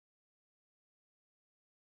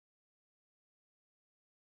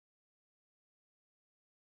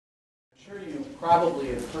sure you probably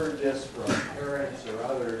have heard this from parents or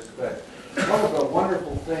others, but one of the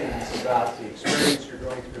wonderful things about the experience you're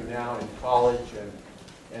going through now in college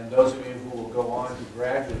and those of you who will go on to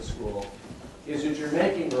graduate school is that you're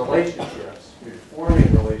making relationships, you're forming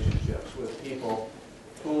relationships with people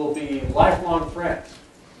who will be lifelong friends.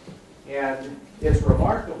 And it's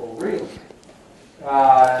remarkable, really,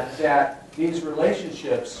 that these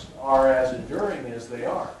relationships are as enduring as they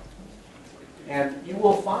are. And you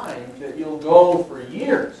will find that you'll go for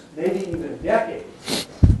years, maybe even decades,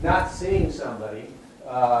 not seeing somebody,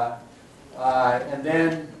 and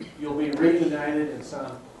then you'll be reunited in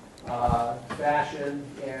some fashion,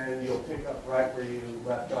 and you'll pick up right where you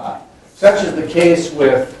left off. Such is the case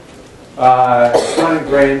with Conan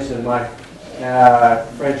Graves and my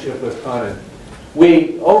friendship with Conan.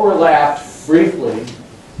 We overlapped briefly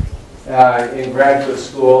in graduate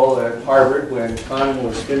school at Harvard when Conan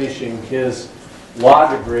was finishing his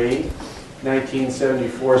law degree,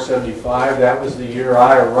 1974-75. That was the year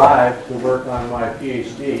I arrived to work on my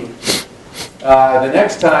PhD. The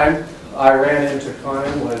next time I ran into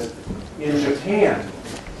Conan was in Japan,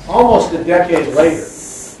 almost a decade later,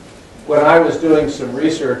 when I was doing some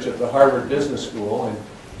research at the Harvard Business School, and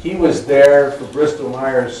he was there for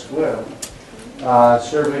Bristol-Myers Squibb,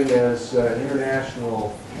 serving as an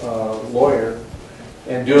international lawyer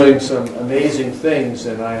and doing some amazing things.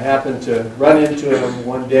 And I happened to run into him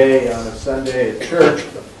one day on a Sunday at church,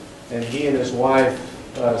 and he and his wife,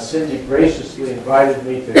 Cindy, graciously invited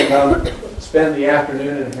me to come spend the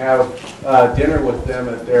afternoon and have dinner with them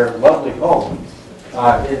at their lovely home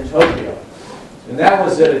in Tokyo. And that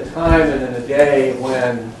was at a time and in a day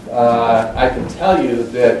when I can tell you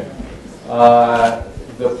that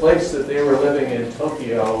the place that they were living in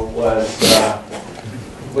Tokyo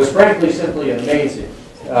was frankly simply amazing.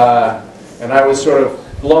 And I was sort of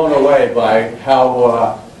blown away by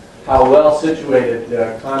how well situated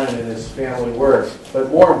Conan and his family were, but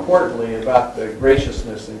more importantly about the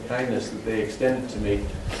graciousness and kindness that they extended to me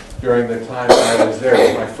during the time I was there. It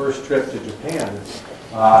was my first trip to Japan.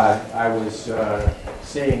 I was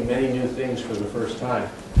seeing many new things for the first time.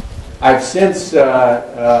 I've since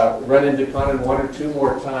run into Conan one or two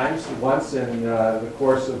more times, once in the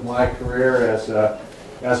course of my career as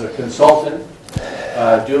a consultant,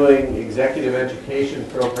 doing executive education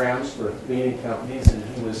programs for leading companies, and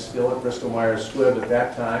he was still at Bristol-Myers Squibb at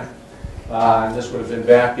that time. And this would have been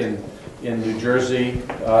back in New Jersey,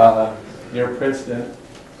 near Princeton.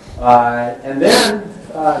 And then,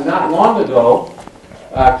 not long ago,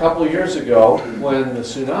 a couple of years ago, when the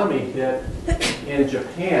tsunami hit in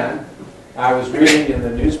Japan, I was reading in the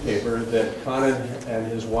newspaper that Conan and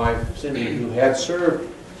his wife, Cindy, who had served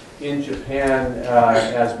in Japan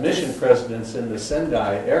as mission presidents in the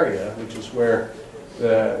Sendai area, which is where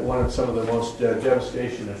some of the most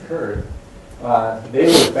devastation occurred, they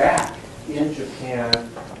were back in Japan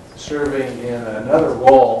serving in another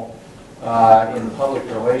role in public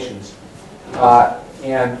relations.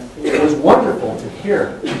 And it was wonderful to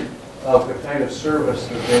hear of the kind of service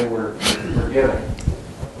that they were giving.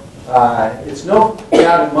 It's no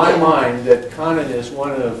doubt in my mind that Conan is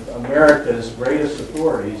one of America's greatest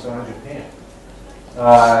authorities on Japan.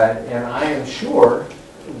 And I am sure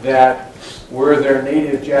that were there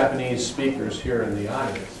native Japanese speakers here in the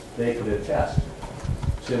audience, they could attest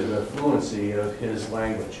to the fluency of his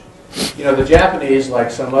language. You know, the Japanese, like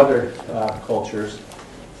some other cultures,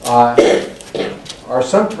 are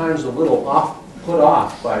sometimes a little put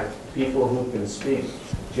off by people who can speak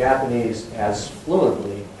Japanese as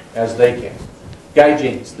fluently as they can.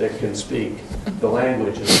 Gaijins that can speak the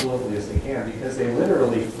language as fluently as they can, because they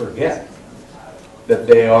literally forget that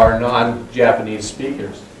they are non-Japanese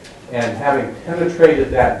speakers. And having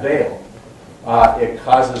penetrated that veil, it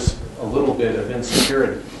causes a little bit of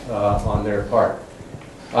insecurity on their part.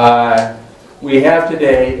 We have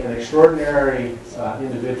today an extraordinary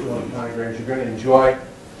individual in Conan Graves. You're going to enjoy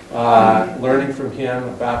learning from him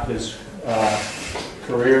about his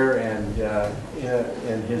career and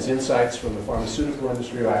his insights from the pharmaceutical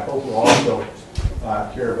industry. I hope we'll also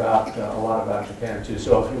hear about a lot about Japan too.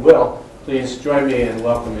 So if you will, please join me in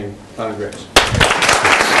welcoming Conan Graves.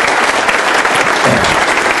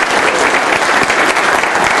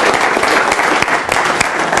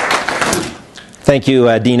 Thank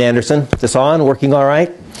you, Dean Anderson. Is this on? Working all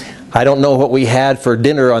right? I don't know what we had for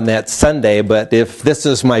dinner on that Sunday, but if this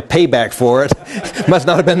is my payback for it, it must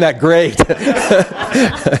not have been that great.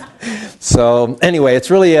 So anyway, it's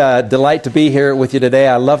really a delight to be here with you today.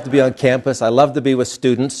 I love to be on campus. I love to be with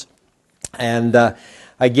students. And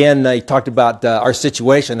again, he talked about our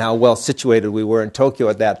situation, how well situated we were in Tokyo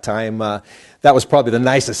at that time. That was probably the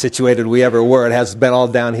nicest situated we ever were. It has been all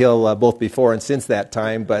downhill both before and since that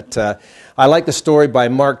time. But I like the story by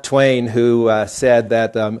Mark Twain, who said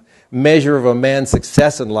that measure of a man's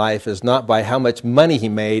success in life is not by how much money he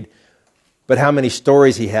made, but how many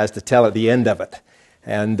stories he has to tell at the end of it.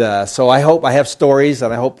 And so I hope I have stories,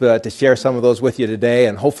 and I hope to share some of those with you today,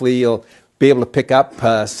 and hopefully you'll be able to pick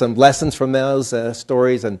up some lessons from those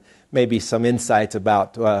stories and maybe some insights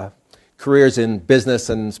about careers in business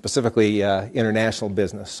and specifically international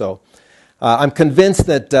business. So I'm convinced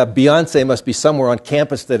that Beyonce must be somewhere on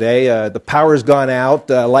campus today. The power's gone out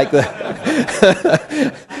like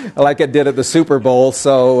it did at the Super Bowl.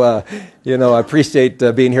 So, I appreciate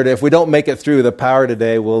being here today. If we don't make it through the power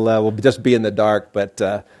today, we'll just be in the dark, but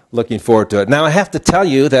looking forward to it. Now, I have to tell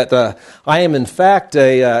you that I am, in fact,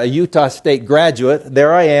 a Utah State graduate.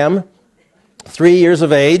 There I am, 3 years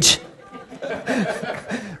of age,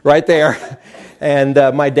 right there. And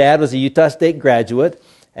my dad was a Utah State graduate.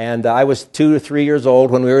 And I was 2 to 3 years old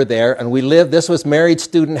when we were there, and we lived, this was married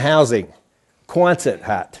student housing, Quonset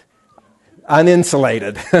hut,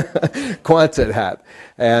 uninsulated Quonset hut.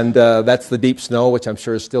 And that's the deep snow, which I'm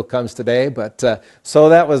sure still comes today. But so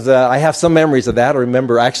that was, I have some memories of that.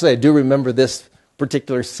 I do remember this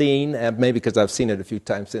particular scene, maybe because I've seen it a few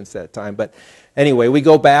times since that time. But anyway, we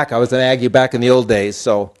go back. I was an Aggie back in the old days.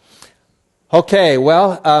 So, okay,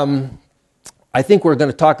 well, I think we're going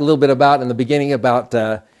to talk a little bit in the beginning about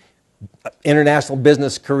international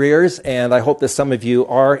business careers, and I hope that some of you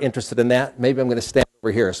are interested in that. Maybe I'm going to stand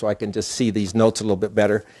over here so I can just see these notes a little bit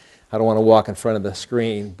better. I don't want to walk in front of the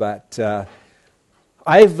screen, but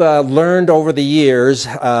I've learned over the years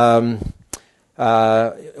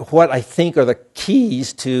what I think are the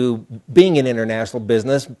keys to being in international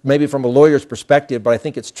business, maybe from a lawyer's perspective, but I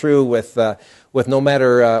think it's true with no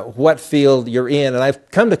matter what field you're in. And I've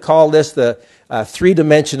come to call this the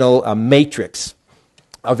three-dimensional matrix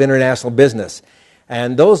of international business.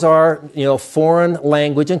 And those are, foreign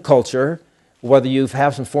language and culture, whether you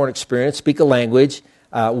have some foreign experience, speak a language,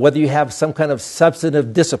 whether you have some kind of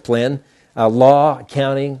substantive discipline, law,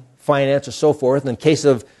 accounting, finance, or so forth. In case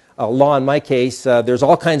of law, in my case, there's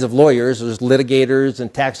all kinds of lawyers. There's litigators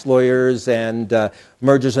and tax lawyers and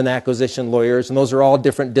mergers and acquisition lawyers, and those are all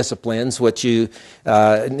different disciplines which you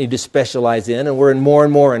need to specialize in. And we're more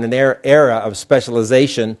and more in an era of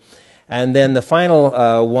specialization. And then the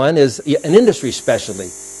final one is an industry specialty.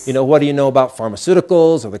 What do you know about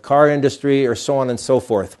pharmaceuticals or the car industry or so on and so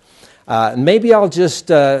forth? Maybe I'll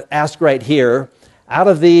just ask right here, out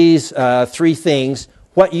of these three things,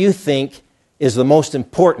 what you think is the most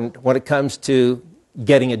important when it comes to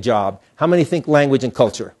getting a job. How many think language and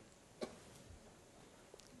culture?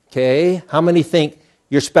 Okay. How many think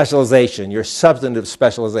your specialization, your substantive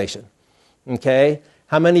specialization? Okay.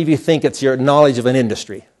 How many of you think it's your knowledge of an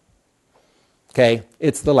industry? Okay.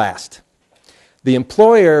 It's the last. The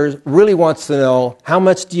employer really wants to know, how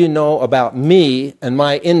much do you know about me and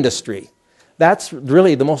my industry? That's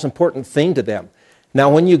really the most important thing to them. Now,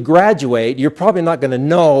 when you graduate, you're probably not going to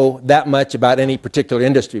know that much about any particular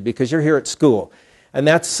industry because you're here at school. And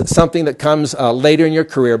that's something that comes later in your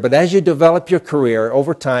career. But as you develop your career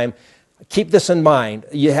over time, keep this in mind.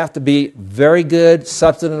 You have to be very good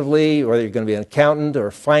substantively, whether you're going to be an accountant or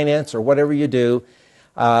finance or whatever you do.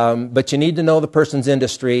 But you need to know the person's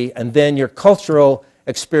industry. And then your cultural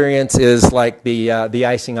experience is like the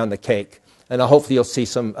icing on the cake. And hopefully you'll see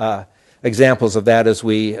some examples of that as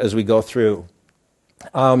we go through.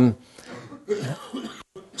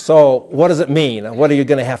 So what does it mean? What are you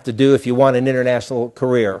going to have to do if you want an international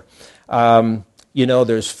career?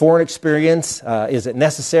 There's foreign experience. Is it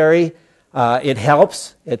necessary? It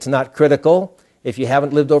helps. It's not critical. If you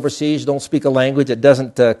haven't lived overseas, don't speak a language, it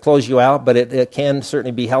doesn't close you out, but it can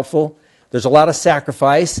certainly be helpful. There's a lot of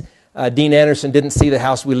sacrifice. Dean Anderson didn't see the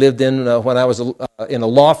house we lived in when I was in a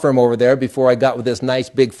law firm over there before I got with this nice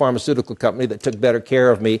big pharmaceutical company that took better care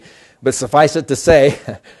of me. But suffice it to say,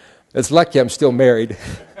 it's lucky I'm still married.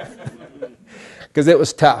 Because it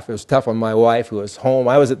was tough. It was tough on my wife who was home.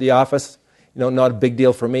 I was at the office. Not a big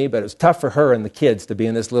deal for me, but it was tough for her and the kids to be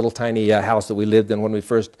in this little tiny house that we lived in when we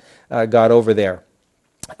first got over there.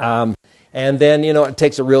 And then, it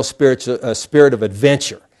takes a real spirit of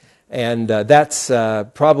adventure. And that's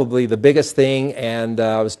probably the biggest thing. And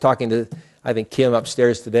I was talking to, I think, Kim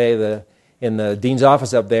upstairs today in the dean's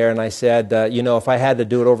office up there, and I said, if I had to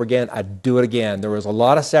do it over again, I'd do it again. There was a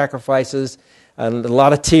lot of sacrifices and a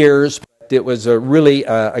lot of tears, but it was really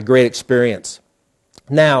a great experience.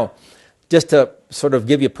 Now, just to sort of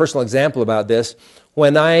give you a personal example about this,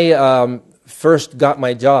 when I first got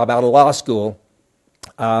my job out of law school,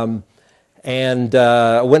 And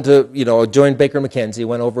went to, joined Baker McKenzie,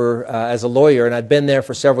 went over as a lawyer, and I'd been there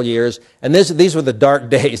for several years. And these were the dark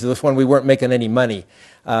days. This was when we weren't making any money.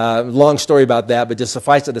 Long story about that, but just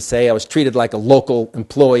suffice it to say, I was treated like a local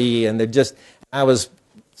employee, and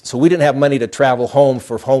so we didn't have money to travel home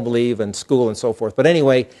for home leave and school and so forth. But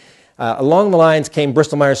anyway, along the lines came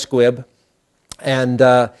Bristol-Myers Squibb, and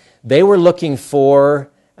they were looking for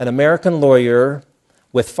an American lawyer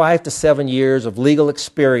with 5 to 7 years of legal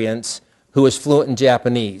experience who was fluent in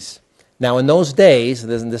Japanese. Now, in those days,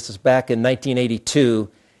 and this is back in 1982,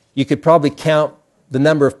 you could probably count the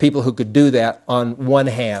number of people who could do that on one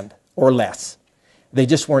hand or less. They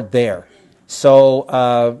just weren't there.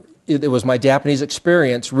 So it was my Japanese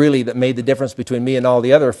experience, really, that made the difference between me and all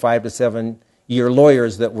the other 5 to 7 year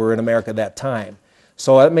lawyers that were in America at that time.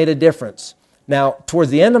 So that made a difference. Now,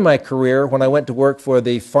 towards the end of my career, when I went to work for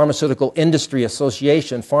the Pharmaceutical Industry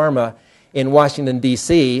Association, PhRMA, in Washington,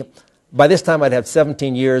 D.C., by this time I'd had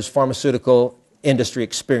 17 years pharmaceutical industry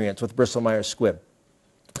experience with Bristol-Myers Squibb.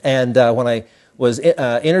 And when I was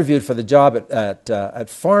interviewed for the job at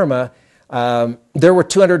PhRMA, there were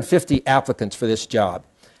 250 applicants for this job.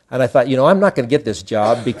 And I thought, I'm not going to get this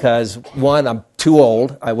job because, one, I'm too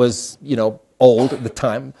old. I was, old at the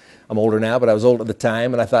time. I'm older now, but I was old at the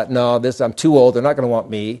time. And I thought, no, I'm too old. They're not going to want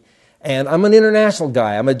me. And I'm an international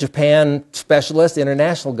guy. I'm a Japan specialist,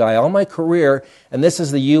 international guy all my career. And this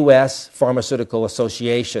is the U.S. Pharmaceutical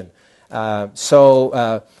Association. But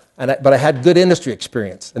I had good industry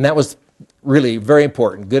experience. And that was really very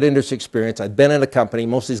important, good industry experience. I'd been in a company.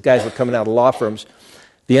 Most of these guys were coming out of law firms.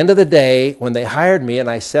 At the end of the day, when they hired me, and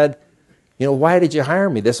I said, why did you hire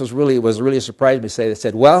me? This was really a surprise to me. They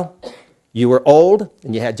said, well, you were old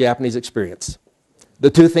and you had Japanese experience. The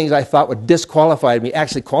two things I thought would disqualify me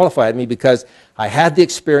actually qualified me because I had the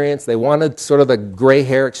experience. They wanted sort of the gray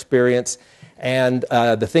hair experience. And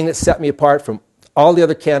the thing that set me apart from all the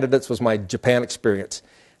other candidates was my Japan experience.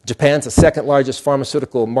 Japan's the second largest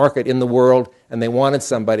pharmaceutical market in the world, and they wanted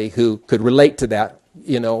somebody who could relate to that,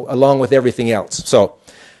 along with everything else. So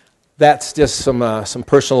that's just some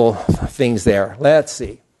personal things there. Let's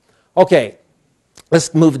see. Okay,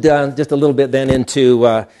 let's move down just a little bit then into,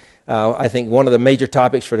 I think, one of the major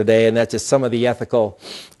topics for today, and that's just some of the ethical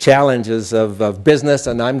challenges of business.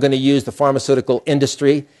 And I'm going to use the pharmaceutical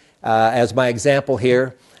industry as my example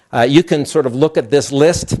here. You can sort of look at this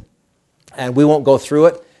list, and we won't go through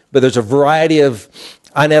it, but there's a variety of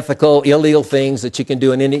unethical, illegal things that you can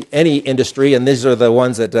do in any industry, and these are the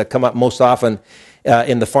ones that come up most often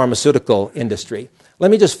in the pharmaceutical industry.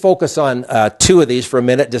 Let me just focus on two of these for a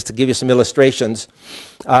minute, just to give you some illustrations.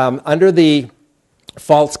 Under the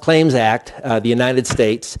False Claims Act, the United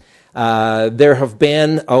States, there have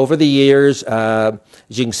been, over the years, as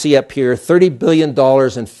you can see up here, $30 billion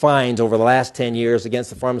in fines over the last 10 years against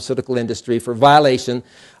the pharmaceutical industry for violation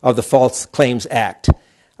of the False Claims Act.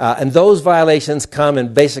 And those violations come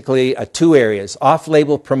in basically two areas.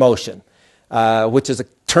 Off-label promotion, which is a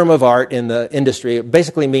term of art in the industry. It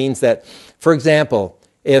basically means that, for example,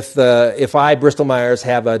 if I, Bristol-Myers,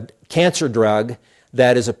 have a cancer drug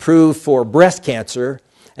that is approved for breast cancer,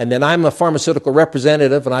 and then I'm a pharmaceutical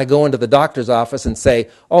representative, and I go into the doctor's office and say,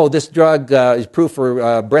 oh, this drug is approved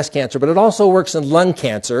for breast cancer, but it also works in lung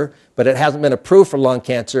cancer, but it hasn't been approved for lung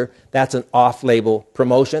cancer, that's an off-label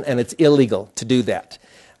promotion, and it's illegal to do that.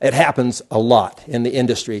 It happens a lot in the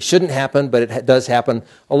industry. It shouldn't happen, but it does happen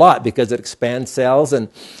a lot because it expands sales. And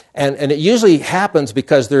it usually happens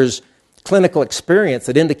because there's clinical experience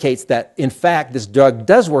that indicates that, in fact, this drug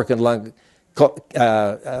does work in lung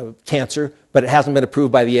cancer, but it hasn't been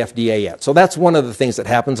approved by the FDA yet. So that's one of the things that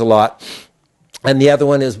happens a lot. And the other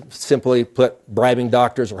one is, simply put, bribing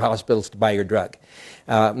doctors or hospitals to buy your drug.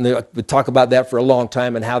 We talk about that for a long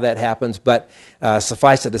time and how that happens, but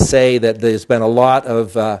suffice it to say that there's been a lot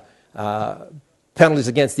of penalties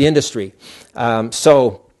against the industry. Let's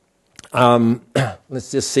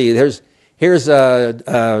just see. Here's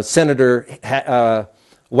Senator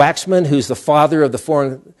Waxman, who's the father of the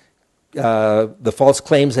False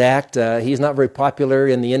Claims Act. He's not very popular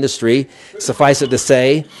in the industry, suffice it to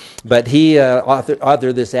say, but he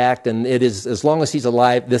authored this act, and it is, as long as he's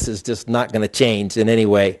alive, this is just not going to change in any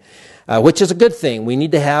way, which is a good thing. We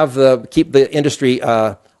need to keep the industry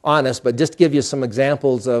honest, but just to give you some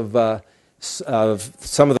examples of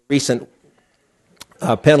some of the recent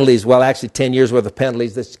penalties, well, actually 10 years worth of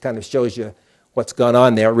penalties. This kind of shows you what's gone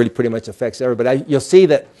on there. It really pretty much affects everybody. You'll see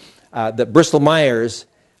that Bristol-Myers,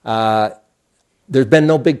 there's been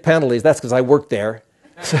no big penalties. That's because I worked there.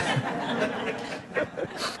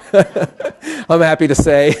 I'm happy to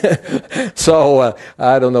say. So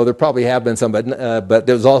I don't know. There probably have been some, but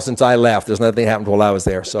it was all since I left. There's nothing happened while I was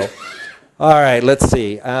there. So, all right, let's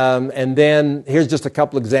see. And then here's just a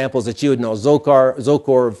couple examples that you would know. Zocor,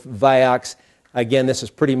 Vioxx. Again, this is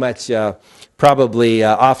pretty much probably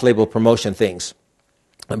off-label promotion things.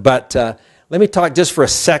 But let me talk just for a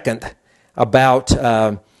second about,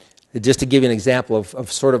 just to give you an example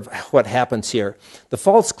of sort of what happens here. The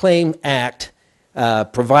False Claim Act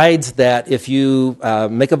provides that if you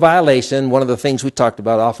make a violation, one of the things we talked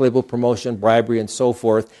about, off-label promotion, bribery, and so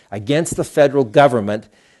forth, against the federal government,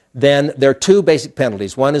 then there are two basic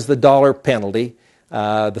penalties. One is the dollar penalty,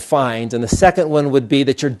 the fines, and the second one would be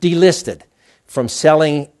that you're delisted from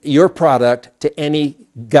selling your product to any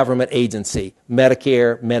government agency,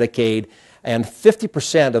 Medicare, Medicaid, and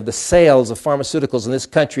 50% of the sales of pharmaceuticals in this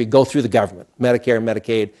country go through the government, Medicare,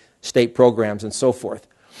 Medicaid, state programs, and so forth.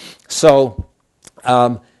 So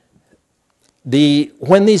when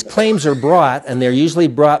these claims are brought, and they're usually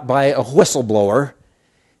brought by a whistleblower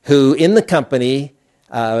who in the company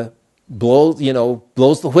blows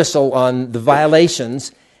the whistle on the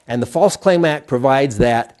violations, and the False Claim Act provides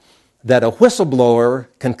that a whistleblower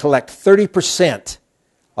can collect 30%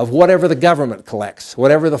 of whatever the government collects,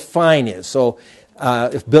 whatever the fine is. So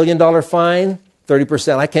if $1 billion fine,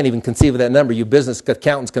 30%, I can't even conceive of that number. You business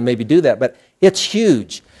accountants can maybe do that, but it's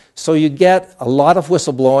huge. So you get a lot of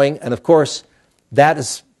whistleblowing, and of course, that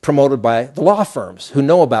is promoted by the law firms who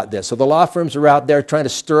know about this. So the law firms are out there trying to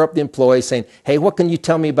stir up the employees, saying, hey, what can you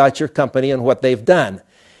tell me about your company and what they've done?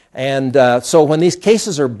 And so when these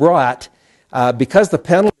cases are brought, because the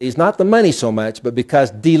penalties, not the money so much, but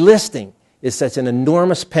because delisting is such an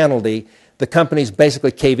enormous penalty, the companies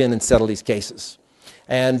basically cave in and settle these cases.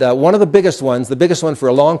 And one of the biggest ones, the biggest one for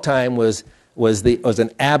a long time was an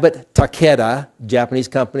Abbott Takeda, Japanese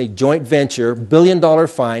company, joint venture, $1 billion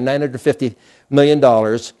fine, $950 million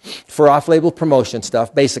for off-label promotion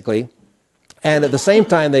stuff, basically. And at the same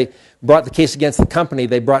time they brought the case against the company,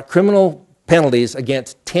 they brought criminal penalties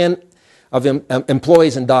against 10 of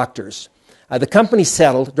employees and doctors. The company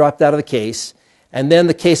settled, dropped out of the case, and then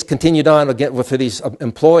the case continued on again for these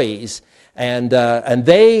employees, and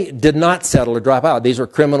they did not settle or drop out. These were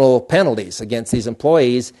criminal penalties against these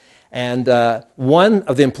employees, and one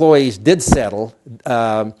of the employees did settle,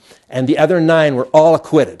 and the other 9 were all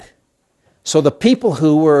acquitted. So the people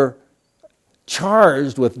who were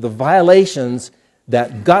charged with the violations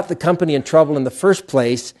that got the company in trouble in the first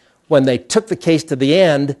place, when they took the case to the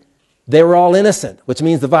end, they were all innocent, which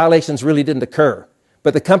means the violations really didn't occur.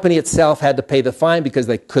 But the company itself had to pay the fine because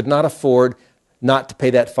they could not afford not to pay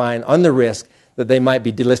that fine on the risk that they might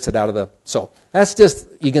be delisted out of the... So that's just,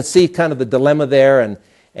 you can see kind of the dilemma there,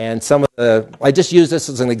 and some of the... I just use this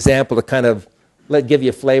as an example to kind of give you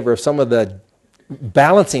a flavor of some of the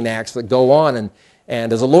balancing acts that go on.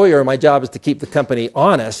 And as a lawyer, my job is to keep the company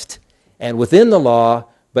honest and within the law,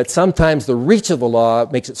 but sometimes the reach of the law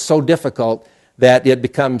makes it so difficult that it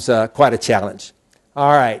becomes quite a challenge.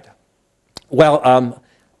 All right. Well,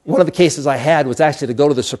 one of the cases I had was actually to go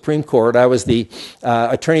to the Supreme Court. I was the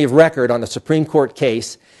attorney of record on a Supreme Court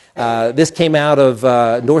case. This came out of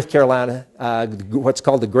North Carolina, what's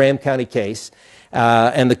called the Graham County case.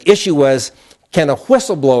 And the issue was, can a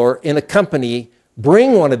whistleblower in a company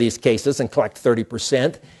bring one of these cases and collect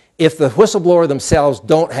 30% if the whistleblower themselves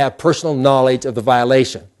don't have personal knowledge of the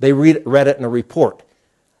violation? They read it in a report,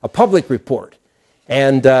 a public report.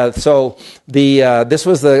 And so this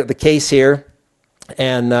was the case here,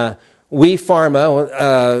 and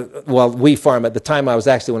PhRMA, PhRMA, at the time I was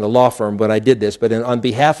actually in a law firm when I did this, but on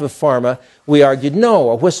behalf of PhRMA, we argued,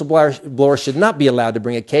 no, a whistleblower should not be allowed to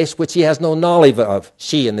bring a case which he has no knowledge of,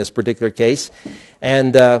 she in this particular case.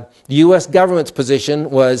 And the U.S. government's position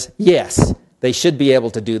was, yes, they should be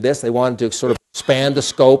able to do this. They wanted to sort of expand the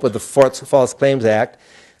scope of the False Claims Act.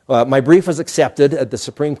 My brief was accepted at the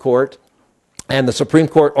Supreme Court. And the Supreme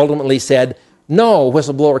Court ultimately said, no, a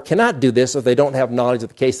whistleblower cannot do this if they don't have knowledge of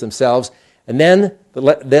the case themselves. And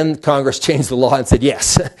then Congress changed the law and said,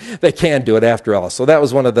 yes, they can do it after all. So that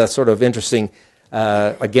was one of the sort of interesting,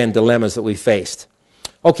 again, dilemmas that we faced.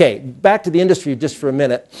 Okay, back to the industry just for a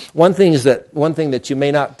minute. One thing that you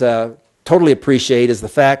may not totally appreciate is the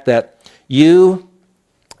fact that you,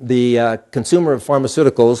 the consumer of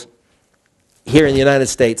pharmaceuticals here in the United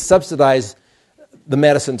States, subsidize the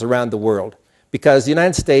medicines around the world. Because the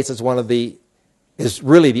United States is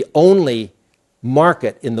really the only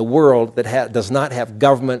market in the world that does not have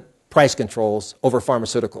government price controls over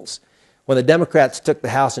pharmaceuticals. When the Democrats took the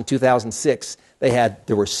House in 2006,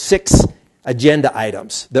 there were 6 agenda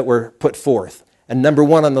items that were put forth. And number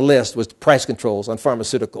 1 on the list was price controls on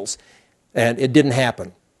pharmaceuticals. And it didn't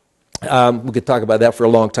happen. We could talk about that for a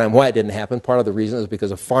long time, why it didn't happen. Part of the reason is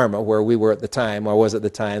because of PhRMA, where we were at the time, or was at the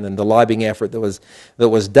time, and the lobbying effort that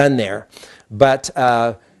was done there. But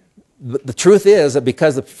the truth is that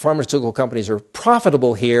because the pharmaceutical companies are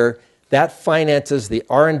profitable here, that finances the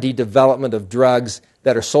R&D development of drugs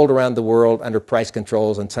that are sold around the world under price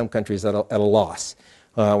controls, in some countries at a loss,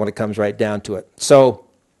 when it comes right down to it. So,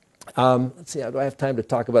 let's see, do I have time to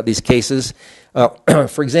talk about these cases?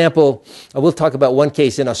 For example, I will talk about one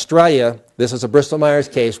case in Australia. This is a Bristol-Myers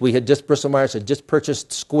case. Bristol-Myers had just purchased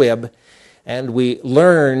Squibb, and we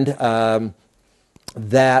learned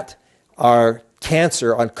that our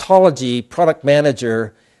cancer oncology product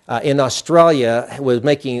manager in Australia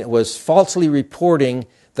was falsely reporting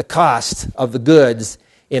the cost of the goods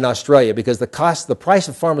in Australia, because the price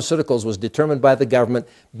of pharmaceuticals was determined by the government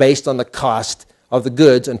based on the cost of the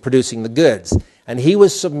goods and producing the goods. And he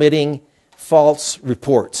was submitting false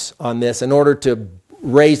reports on this in order to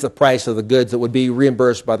raise the price of the goods that would be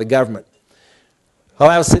reimbursed by the government. Well,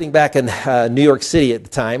 I was sitting back in New York City at the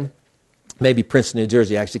time, maybe Princeton, New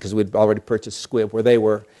Jersey, actually, because we'd already purchased Squibb where they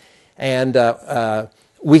were. And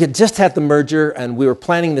we had just had the merger, and we were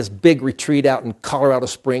planning this big retreat out in Colorado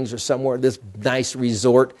Springs or somewhere, this nice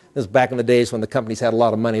resort. This was back in the days when the companies had a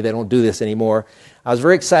lot of money. They don't do this anymore. I was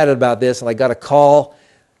very excited about this, and I got a call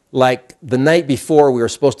like the night before we were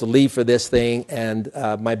supposed to leave for this thing, and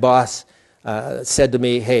my boss said to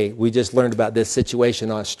me, hey, we just learned about this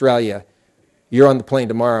situation in Australia. You're on the plane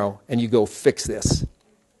tomorrow, and you go fix this.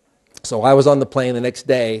 So I was on the plane the next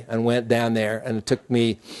day and went down there, and it took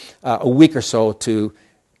me a week or so to...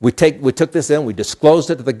 We took this in, we disclosed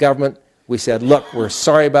it to the government. We said, look, we're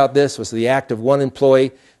sorry about this. It was the act of one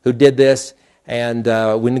employee who did this. And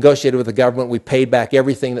we negotiated with the government. We paid back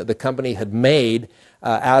everything that the company had made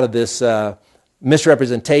out of this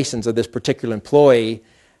misrepresentations of this particular employee.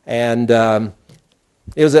 And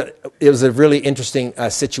it was a really interesting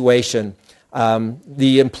situation.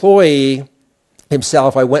 The employee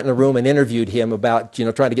himself, I went in a room and interviewed him about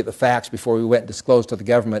trying to get the facts before we went and disclosed to the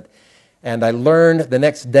government. And I learned the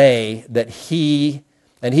next day that he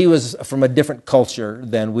was from a different culture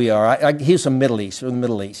than we are. He was from the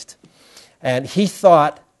Middle East. And he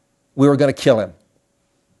thought we were going to kill him.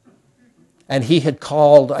 And he had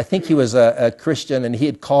called, I think he was a Christian, and he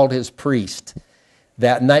had called his priest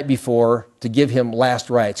that night before to give him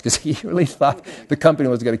last rites, because he really thought the company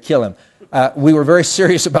was going to kill him. We were very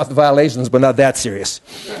serious about the violations, but not that serious.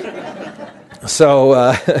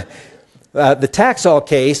 So... the Taxol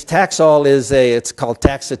case, Taxol it's called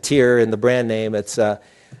Taxotere in the brand name. It's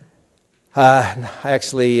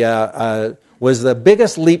actually was the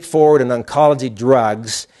biggest leap forward in oncology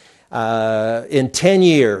drugs in 10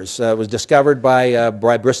 years. It was discovered by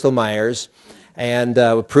Bristol-Myers and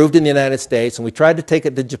approved in the United States, and we tried to take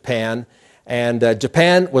it to Japan, and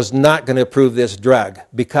Japan was not going to approve this drug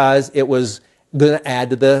because it was going to add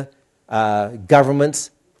to the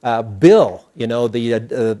government's bill,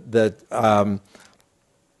 the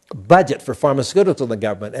budget for pharmaceuticals in the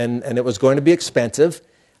government, and it was going to be expensive,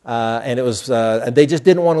 and they just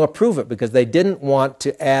didn't want to approve it because they didn't want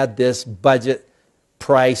to add this budget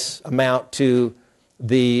price amount to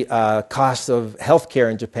the cost of healthcare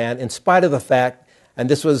in Japan, in spite of the fact, and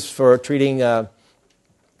this was for treating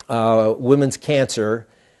women's cancer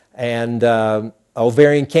and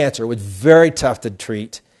ovarian cancer, was very tough to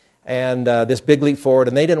treat. And this big leap forward,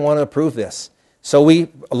 and they didn't want to approve this. So we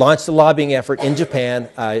launched a lobbying effort in Japan,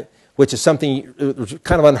 which is something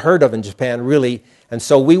kind of unheard of in Japan, really. And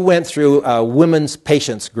so we went through women's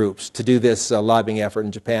patients groups to do this lobbying effort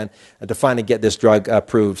in Japan to finally get this drug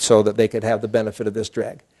approved so that they could have the benefit of this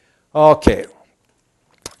drug. Okay.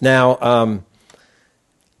 Now,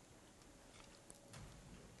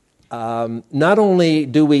 not only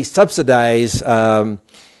do we subsidize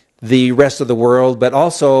the rest of the world, but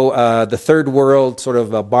also the third world sort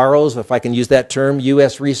of borrows, if I can use that term,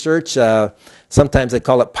 U.S. research. Sometimes they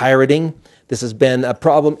call it pirating. This has been a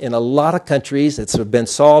problem in a lot of countries. It's been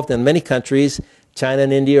solved in many countries. China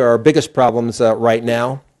and India are our biggest problems right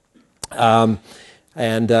now. And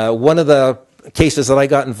one of the cases that I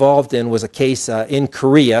got involved in was a case in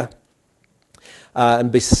Korea.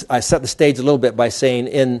 And I set the stage a little bit by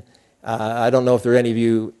saying I don't know if there are any of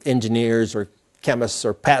you engineers or chemists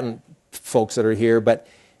or patent folks that are here, but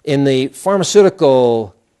in the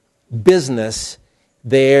pharmaceutical business,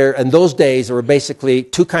 in those days, there were basically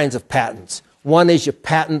two kinds of patents. One is you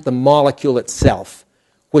patent the molecule itself,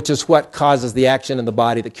 which is what causes the action in the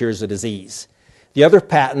body that cures the disease. The other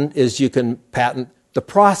patent is you can patent the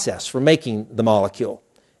process for making the molecule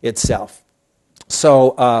itself.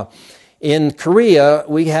 So in Korea,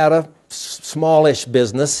 we had a smallish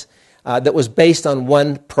business. that was based on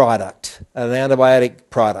one product, an antibiotic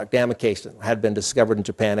product, amikacin. It had been discovered in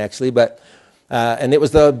Japan, actually, and it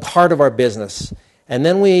was the heart of our business. And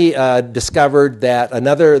then we discovered that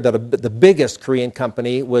the biggest Korean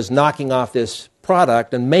company was knocking off this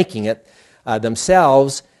product and making it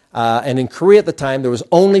themselves. And in Korea at the time, there was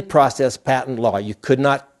only process patent law. You could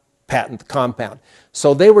not patent the compound.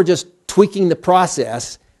 So they were just tweaking the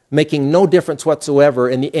process, making no difference whatsoever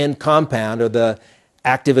in the end compound or the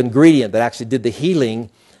active ingredient that actually did the healing.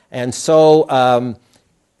 And so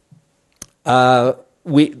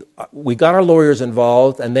we got our lawyers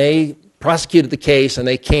involved, and they prosecuted the case, and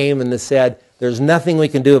they came and they said, there's nothing we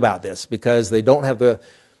can do about this because they don't have the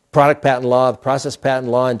product patent law, the process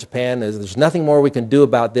patent law in Japan. There's nothing more we can do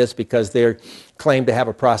about this because they claim to have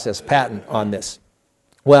a process patent on this.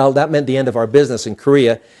 Well, that meant the end of our business in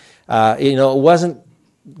Korea. It wasn't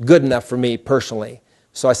good enough for me personally.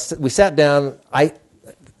 So we sat down. I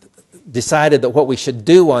decided that what we should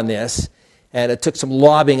do on this, and it took some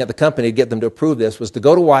lobbying at the company to get them to approve this, was to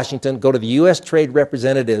go to Washington, go to the U.S. Trade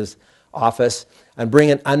Representative's office, and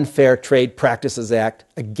bring an Unfair Trade Practices Act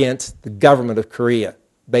against the government of Korea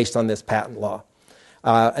based on this patent law.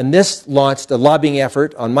 And this launched a lobbying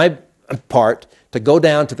effort on my part to go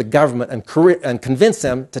down to the government and convince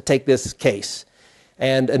them to take this case.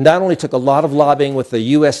 And it not only took a lot of lobbying with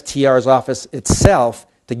the USTR's office itself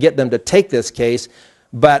to get them to take this case,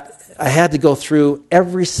 but I had to go through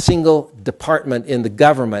every single department in the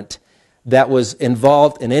government that was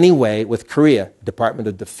involved in any way with Korea. Department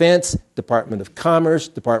of Defense, Department of Commerce,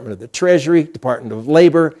 Department of the Treasury, Department of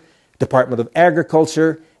Labor, Department of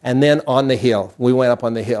Agriculture, and then on the Hill. We went up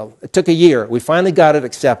on the Hill. It took a year. We finally got it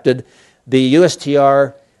accepted. The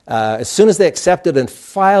USTR, as soon as they accepted and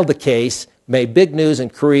filed the case, made big news in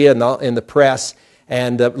Korea and in the press,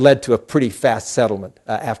 and led to a pretty fast settlement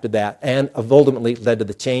after that, and ultimately led to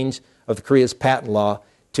the change of the Korea's patent law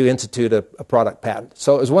to institute a product patent.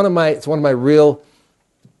 So it's one of my real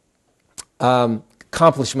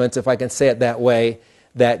accomplishments, if I can say it that way,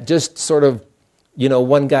 that just sort of,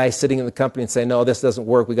 one guy sitting in the company and saying, no, this doesn't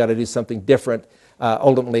work, we got to do something different,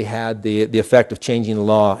 ultimately had the effect of changing the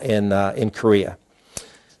law in Korea.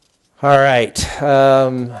 All right.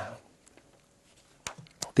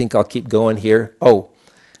 I think I'll keep going here. Oh,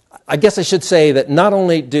 I guess I should say that not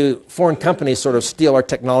only do foreign companies sort of steal our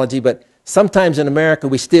technology, but sometimes in America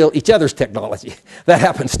we steal each other's technology. That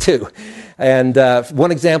happens too. And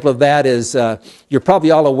one example of that is you're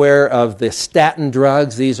probably all aware of the statin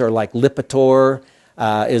drugs. These are like Lipitor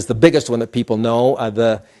is the biggest one that people know.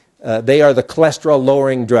 They are the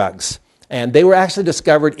cholesterol-lowering drugs. And they were actually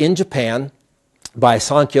discovered in Japan by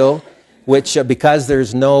Sankyo, which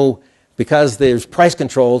because there's price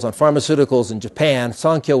controls on pharmaceuticals in Japan,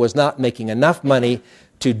 Sankyo was not making enough money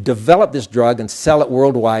to develop this drug and sell it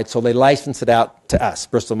worldwide, so they licensed it out to us,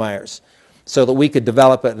 Bristol-Myers, so that we could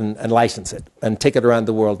develop it and license it and take it around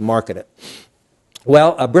the world and market it.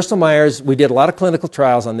 Well, Bristol-Myers, we did a lot of clinical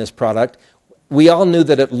trials on this product. We all knew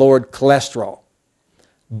that it lowered cholesterol,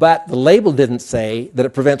 but the label didn't say that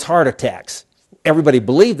it prevents heart attacks. Everybody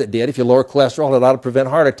believed it did. If you lower cholesterol, it ought to prevent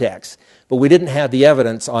heart attacks. But we didn't have the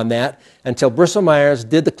evidence on that until Bristol-Myers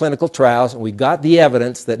did the clinical trials, and we got the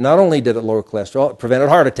evidence that not only did it lower cholesterol, it prevented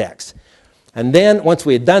heart attacks. And then, once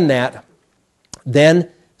we had done that, then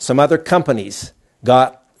some other companies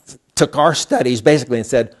took our studies basically and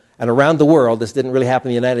said, and around the world, this didn't really happen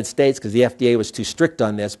in the United States because the FDA was too strict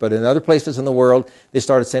on this, but in other places in the world, they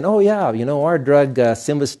started saying, oh yeah, our drug,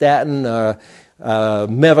 simvastatin,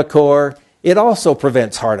 Mevacor, it also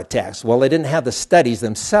prevents heart attacks. Well, they didn't have the studies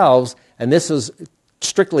themselves, and this was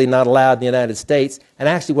strictly not allowed in the United States and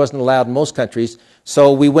actually wasn't allowed in most countries.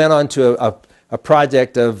 So we went on to a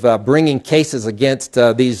project of bringing cases against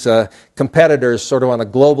these competitors sort of on a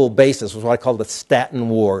global basis. It was what I call the statin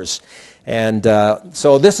wars. And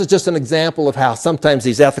so this is just an example of how sometimes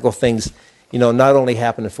these ethical things, not only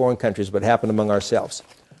happen in foreign countries, but happen among ourselves.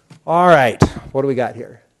 All right, what do we got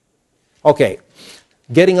here? Okay.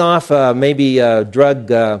 Getting off maybe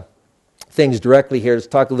drug things directly here, let's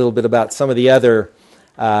talk a little bit about some of the other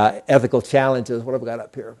ethical challenges. What have we got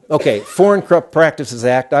up here? Okay, Foreign Corrupt Practices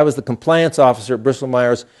Act. I was the compliance officer at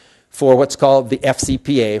Bristol-Myers for what's called the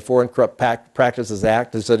FCPA, Foreign Corrupt Practices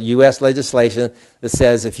Act. It's a U.S. legislation that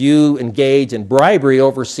says if you engage in bribery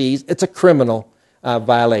overseas, it's a criminal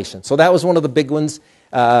violation. So that was one of the big ones.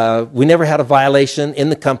 We never had a violation in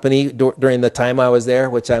the company during the time I was there,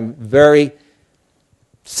 which I'm very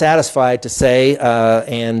satisfied to say,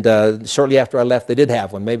 and shortly after I left, they did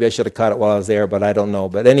have one. Maybe I should have caught it while I was there, but I don't know.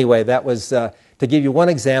 But anyway, that was, to give you one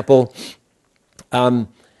example, in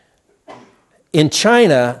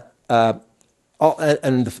China,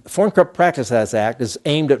 and the Foreign Corrupt Practices Act is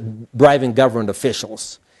aimed at bribing government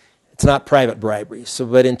officials. It's not private bribery. So,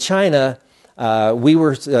 but in China,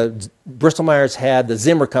 Bristol-Myers had the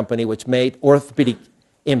Zimmer Company, which made orthopedic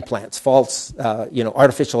implants, false,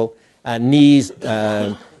 artificial knees,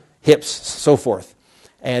 hips, so forth.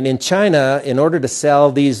 And in China, in order to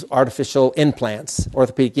sell these artificial implants,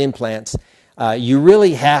 orthopedic implants, you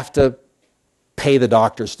really have to pay the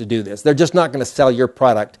doctors to do this. They're just not going to sell your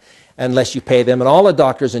product unless you pay them. And all the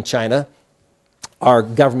doctors in China are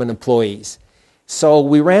government employees. So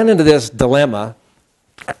we ran into this dilemma,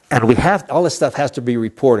 and all this stuff has to be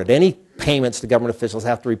reported. Any payments to government officials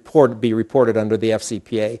have to be reported under the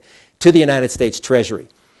FCPA to the United States Treasury.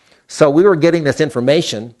 So we were getting this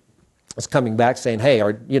information. It's coming back saying, hey,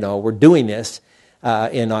 we're doing this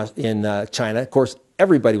in China. Of course,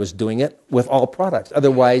 everybody was doing it with all products.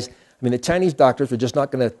 Otherwise, the Chinese doctors were just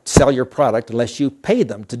not going to sell your product unless you paid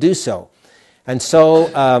them to do so. And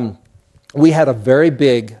so we had a very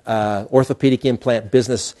big orthopedic implant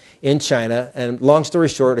business in China. And long story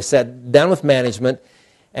short, I sat down with management.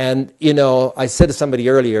 And, I said to somebody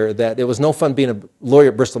earlier that it was no fun being a lawyer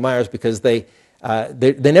at Bristol-Myers because they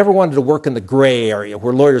never wanted to work in the gray area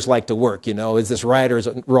where lawyers like to work. Is this right or is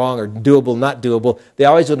it wrong or doable, not doable? They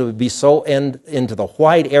always wanted to be so into the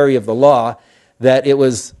white area of the law that it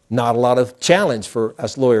was not a lot of challenge for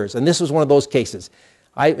us lawyers. And this was one of those cases.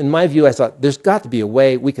 In my view, I thought, there's got to be a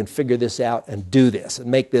way we can figure this out and do this and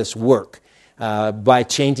make this work by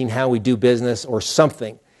changing how we do business or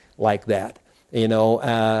something like that.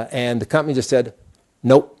 And the company just said,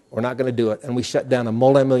 nope, we're not going to do it. And we shut down a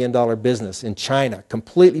multi-million-dollar business in China,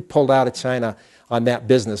 completely pulled out of China on that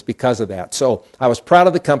business because of that. So I was proud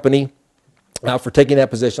of the company for taking that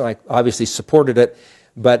position. I obviously supported it,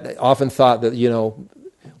 but often thought that,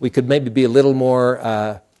 we could maybe be a little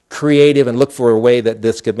more creative and look for a way that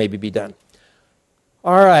this could maybe be done.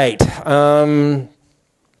 All right. I'm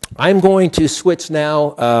going to switch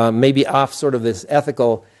now, maybe off sort of this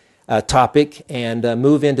ethical topic and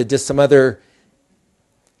move into just some other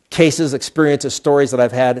cases, experiences, stories that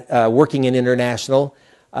I've had working in international.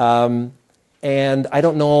 And I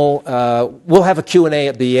don't know, we'll have a Q&A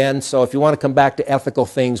at the end, so if you want to come back to ethical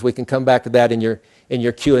things, we can come back to that in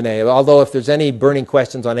your Q&A. Although if there's any burning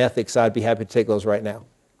questions on ethics, I'd be happy to take those right now.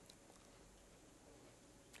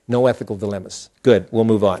 No ethical dilemmas. Good, we'll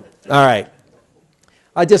move on. All right.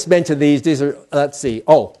 I just mentioned these. These are, let's see.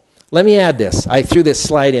 Oh, let me add this. I threw this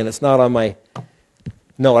slide in. It's not on my...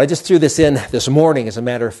 No, I just threw this in this morning, as a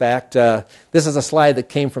matter of fact. This is a slide that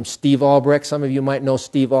came from Steve Albrecht. Some of you might know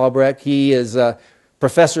Steve Albrecht. He is a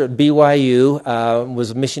professor at BYU,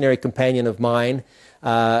 was a missionary companion of mine.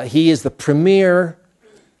 He is the premier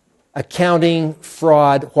accounting,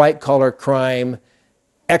 fraud, white-collar crime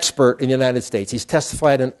expert in the United States. He's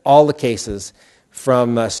testified in all the cases,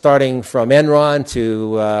 from starting from Enron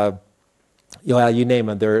to, you name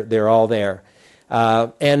them, they're all there.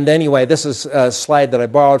 And anyway, this is a slide that I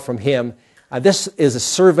borrowed from him. This is a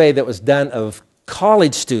survey that was done of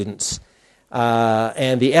college students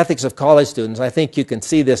and the ethics of college students. I think you can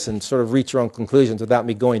see this and sort of reach your own conclusions without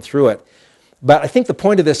me going through it. But I think the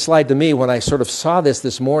point of this slide to me when I sort of saw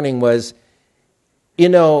this morning was,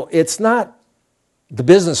 it's not the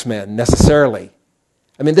businessmen necessarily.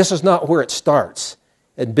 This is not where it starts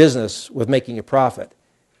in business with making a profit.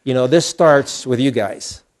 This starts with you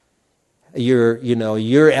guys.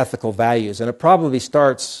 Your ethical values. And it probably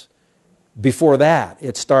starts before that.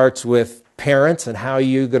 It starts with parents and how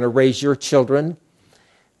you're going to raise your children.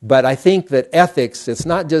 But I think that ethics, it's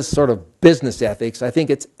not just sort of business ethics. I think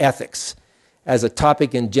it's ethics as a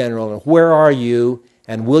topic in general. And where are you,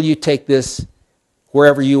 and will you take this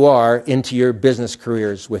wherever you are into your business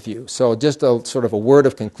careers with you? So just a sort of a word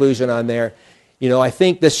of conclusion on there. I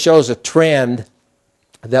think this shows a trend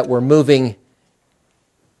that we're moving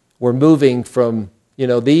from,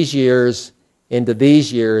 these years into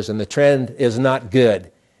these years, and the trend is not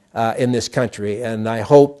good in this country. And I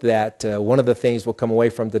hope that one of the things we'll come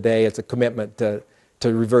away from today is a commitment to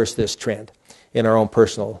reverse this trend in our own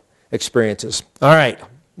personal experiences. All right,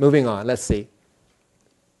 moving on. Let's see.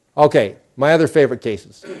 Okay, my other favorite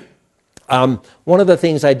cases. One of the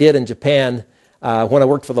things I did in Japan when I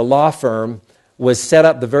worked for the law firm was set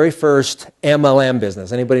up the very first MLM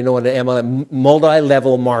business. Anybody know what an MLM?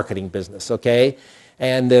 Multi-level marketing business, okay?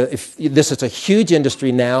 And this is a huge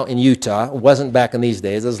industry now in Utah. It wasn't back in these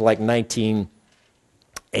days. This is like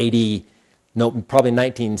 1980, no, probably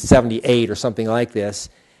 1978 or something like this.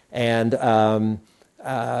 And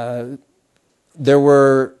there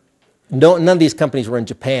were, none of these companies were in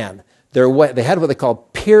Japan. They had what they call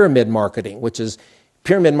pyramid marketing, which is,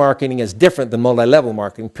 pyramid marketing is different than multi-level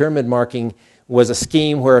marketing. Pyramid marketing was a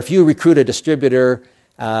scheme where if you recruit a distributor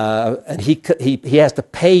and he has to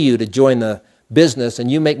pay you to join the business, and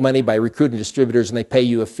you make money by recruiting distributors and they pay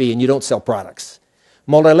you a fee and you don't sell products.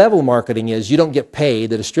 Multi-level marketing is you don't get paid,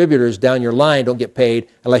 the distributors down your line don't get paid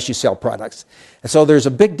unless you sell products. And so there's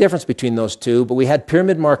a big difference between those two, but we had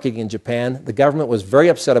pyramid marketing in Japan. The government was very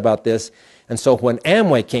upset about this, and so when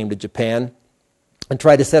Amway came to Japan and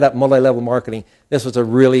tried to set up multi-level marketing, this was a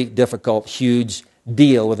really difficult, huge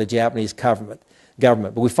deal with the Japanese government.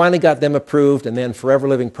 But we finally got them approved, and then Forever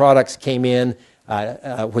Living Products came in,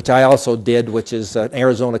 which I also did, which is an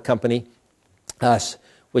Arizona company,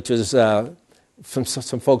 which was from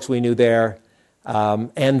some folks we knew there,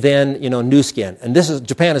 and then Nu Skin. And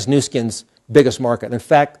Japan is Nu Skin's biggest market. In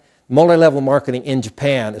fact, multi-level marketing in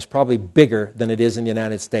Japan is probably bigger than it is in the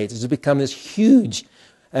United States. It's become this huge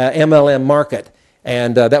MLM market.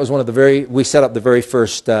 And that was we set up the very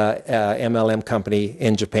first MLM company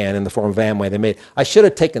in Japan in the form of Amway. I should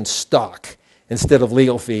have taken stock instead of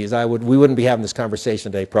legal fees. We wouldn't be having this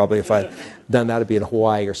conversation today probably if I'd done that. It'd be in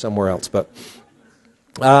Hawaii or somewhere else. But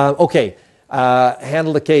okay,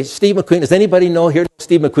 handle the case. Steve McQueen. Does anybody know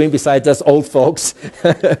Steve McQueen besides us old folks?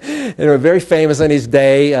 They were very famous in his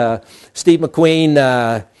day. Steve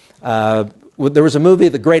McQueen. There was a movie,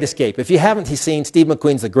 The Great Escape. If you haven't seen Steve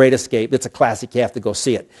McQueen's The Great Escape, it's a classic. You have to go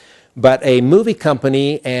see it. But a movie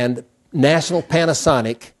company and National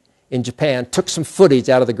Panasonic in Japan took some footage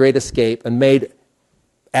out of The Great Escape and made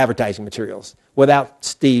advertising materials without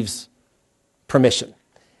Steve's permission.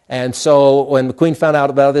 And so when McQueen found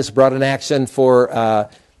out about this, brought an action for,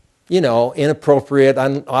 inappropriate,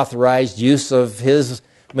 unauthorized use of his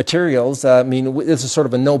materials. This is sort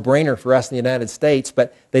of a no-brainer for us in the United States,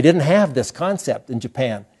 but they didn't have this concept in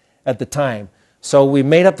Japan at the time. So we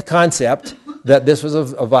made up the concept that this was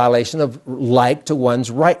a violation of right to one's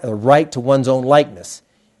own likeness,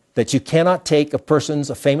 that you cannot take a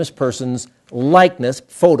famous person's likeness,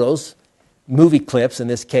 photos, movie clips in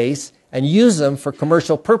this case, and use them for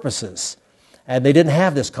commercial purposes. And they didn't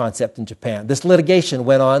have this concept in Japan. This litigation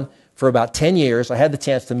went on for about 10 years. I had the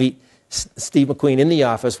chance to meet Steve McQueen in the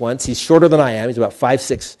office once. He's shorter than I am. He's about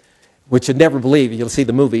 5'6", which you'd never believe. You'll see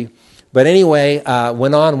the movie. But anyway,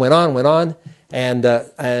 went on, and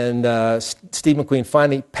Steve McQueen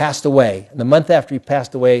finally passed away. And the month after he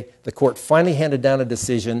passed away, the court finally handed down a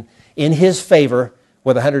decision in his favor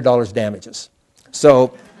with $100 damages.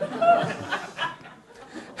 So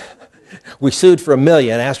we sued for $1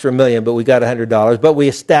 million, asked for $1 million, but we got $100. But we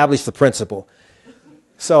established the principle.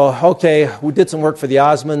 So, okay, we did some work for the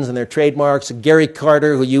Osmonds and their trademarks. Gary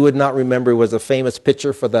Carter, who you would not remember, was a famous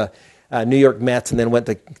pitcher for the New York Mets and then went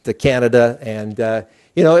to Canada. And, it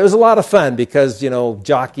was a lot of fun because,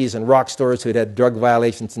 jockeys and rock stars who had drug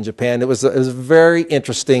violations in Japan. It was very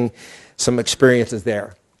interesting, some experiences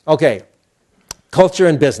there. Okay, culture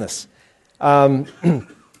and business.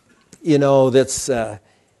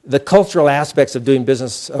 The cultural aspects of doing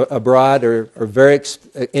business abroad are very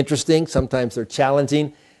interesting. Sometimes they're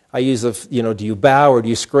challenging. I use do you bow or do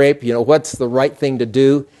you scrape? What's the right thing to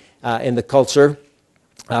do in the culture?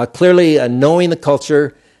 Clearly, knowing the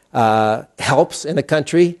culture helps in a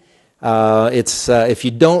country. If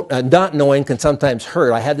you not knowing can sometimes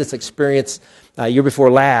hurt. I had this experience year before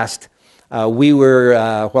last. We were,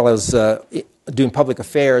 while I was doing public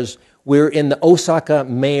affairs, we were in the Osaka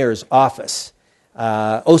mayor's office.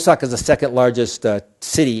 Osaka is the second largest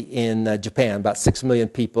city in Japan, about 6 million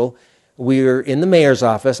people. We're in the mayor's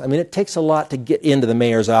office. It takes a lot to get into the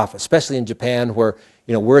mayor's office, especially in Japan where,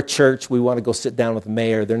 we're a church. We want to go sit down with the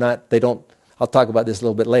mayor. I'll talk about this a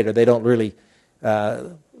little bit later. They don't really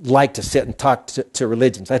like to sit and talk to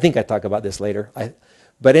religions. I think I talk about this later.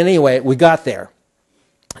 But anyway, we got there.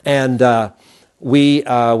 And we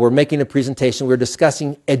were making a presentation. We were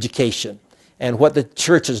discussing education and what the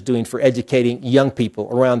church is doing for educating young people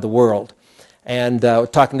around the world. And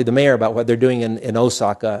talking to the mayor about what they're doing in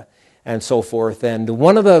Osaka and so forth. And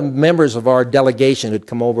one of the members of our delegation who'd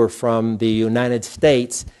come over from the United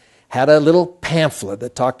States had a little pamphlet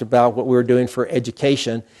that talked about what we were doing for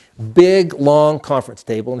education. Big, long conference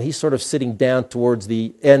table. And he's sort of sitting down towards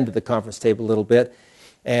the end of the conference table a little bit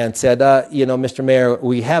and said, Mr. Mayor,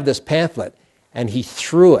 we have this pamphlet. And he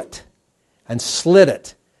threw it and slid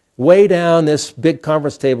it way down this big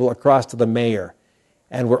conference table across to the mayor.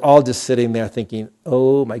 And we're all just sitting there thinking,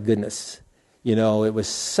 oh my goodness. It was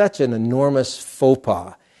such an enormous faux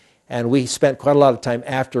pas. And we spent quite a lot of time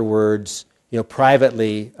afterwards,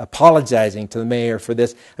 privately apologizing to the mayor for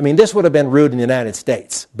this. This would have been rude in the United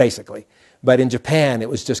States, basically. But in Japan, it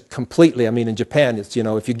was just completely, in Japan, it's,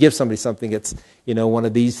 if you give somebody something, it's, one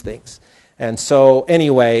of these things. And so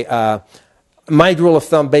anyway, my rule of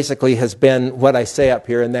thumb basically has been what I say up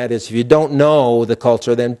here, and that is if you don't know the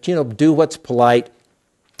culture, then do what's polite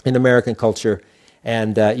in American culture,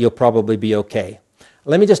 and you'll probably be okay.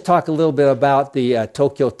 Let me just talk a little bit about the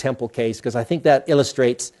Tokyo Temple case, because I think that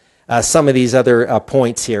illustrates some of these other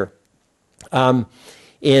points here.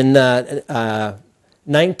 In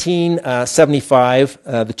 1975,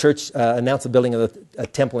 the church announced the building of a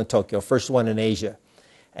temple in Tokyo, first one in Asia.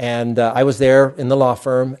 And I was there in the law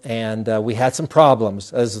firm, and we had some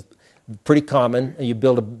problems, as pretty common. You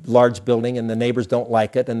build a large building, and the neighbors don't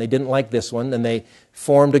like it, and they didn't like this one, and they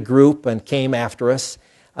formed a group and came after us.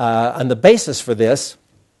 And the basis for this,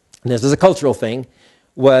 and this is a cultural thing,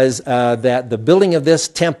 was that the building of this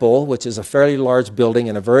temple, which is a fairly large building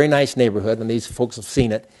in a very nice neighborhood, and these folks have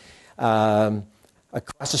seen it,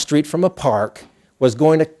 across the street from a park, was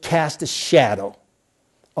going to cast a shadow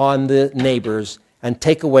on the neighbors and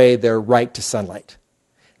take away their right to sunlight.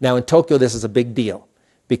 Now in Tokyo, this is a big deal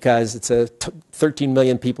because it's 13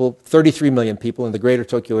 million people, 33 million people in the greater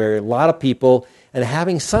Tokyo area, a lot of people, and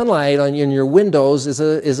having sunlight in your windows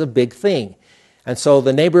is a big thing. And so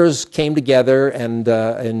the neighbors came together and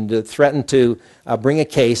threatened to bring a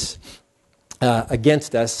case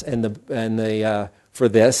against us for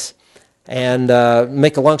this. And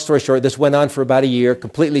make a long story short, this went on for about a year,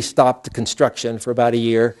 completely stopped the construction for about a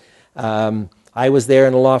year. I was there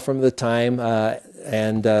in the law firm at the time,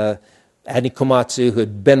 and Adni Komatsu, who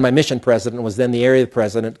had been my mission president, was then the area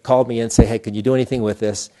president, called me and said, hey, can you do anything with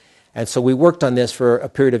this? And so we worked on this for a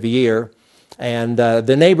period of a year. And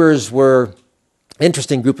the neighbors were an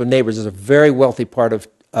interesting group of neighbors. It's a very wealthy part of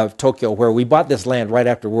Tokyo where we bought this land right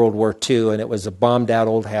after World War II, and it was a bombed-out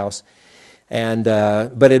old house. And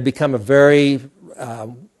but it had become a very,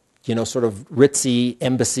 sort of ritzy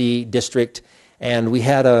embassy district. And we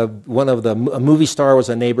had a movie star was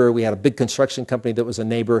a neighbor. We had a big construction company that was a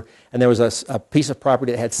neighbor. And there was a piece of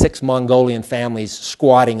property that had 6 Mongolian families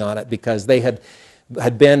squatting on it because they had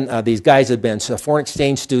been, these guys had been foreign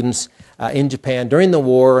exchange students in Japan during the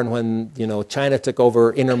war. And when, China took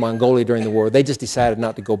over Inner Mongolia during the war, they just decided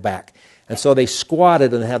not to go back. And so they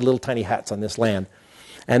squatted and had little tiny huts on this land.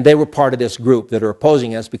 And they were part of this group that are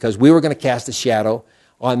opposing us because we were going to cast a shadow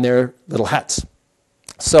on their little huts.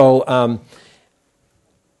 So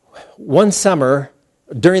one summer,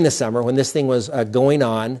 during the summer, when this thing was going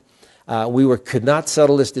on, we could not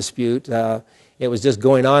settle this dispute. It was just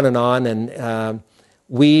going on. And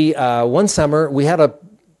one summer, we had a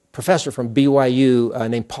professor from BYU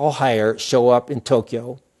named Paul Heyer show up in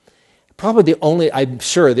Tokyo. Probably I'm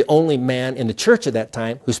sure the only man in the church at that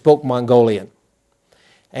time who spoke Mongolian.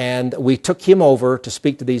 And we took him over to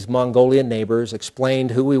speak to these Mongolian neighbors,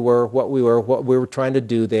 explained who we were, what we were trying to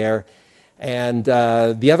do there. And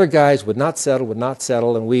the other guys would not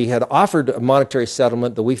settle, and we had offered a monetary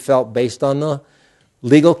settlement that we felt, based on the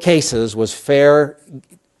legal cases, was fair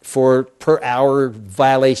for per hour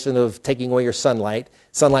violation of taking away your sunlight.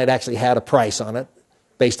 Sunlight actually had a price on it,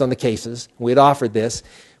 based on the cases. We had offered this,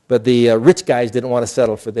 but the rich guys didn't want to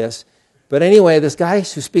settle for this. But anyway, this guy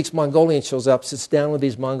who speaks Mongolian shows up, sits down with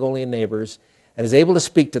these Mongolian neighbors, and is able to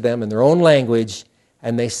speak to them in their own language,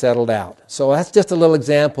 and they settled out. So that's just a little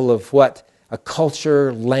example of what a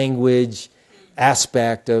culture, language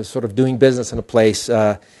aspect of sort of doing business in a place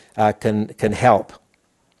can help.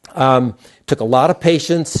 Took a lot of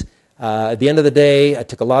patience. At the end of the day, it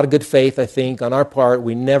took a lot of good faith, I think, on our part.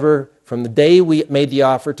 We never, from the day we made the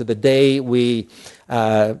offer to the day we,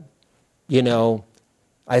 I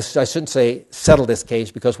shouldn't say settle this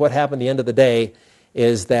case, because what happened at the end of the day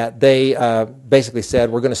is that they basically said,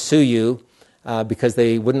 we're going to sue you because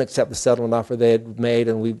they wouldn't accept the settlement offer they had made.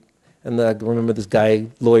 And I remember this guy,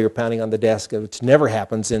 lawyer, pounding on the desk, which never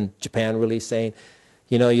happens in Japan, really, saying,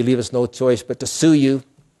 you leave us no choice but to sue you.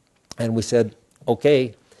 And we said,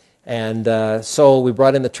 okay. And so we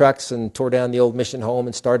brought in the trucks and tore down the old mission home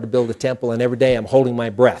and started to build a temple. And every day I'm holding my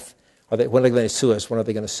breath. When are they going to sue us? When are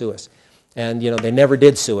they going to sue us? And, they never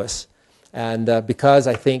did sue us. And because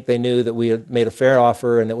I think they knew that we had made a fair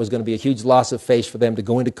offer and it was going to be a huge loss of face for them to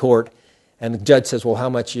go into court. And the judge says, well, how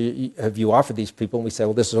much have you offered these people? And we said,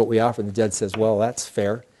 well, this is what we offered. And the judge says, well, that's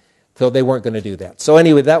fair. So they weren't going to do that. So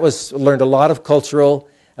anyway, learned a lot of cultural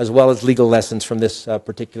as well as legal lessons from this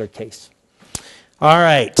particular case. All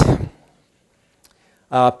right.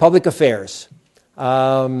 Public affairs.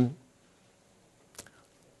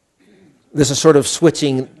 This is sort of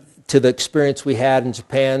switching to the experience we had in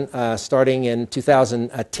Japan starting in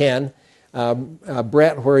 2010.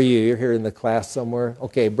 Brett, where are you? You're here in the class somewhere.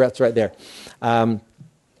 Okay, Brett's right there. I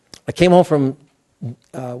came home from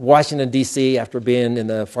Washington, D.C. after being in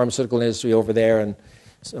the pharmaceutical industry over there and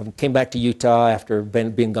So came back to Utah after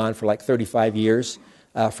being gone for like 35 years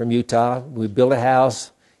from Utah. We built a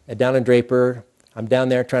house down in Draper. I'm down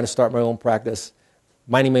there trying to start my own practice,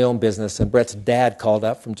 minding my own business, and Brett's dad called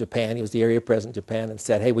up from Japan. He was the area president of Japan, and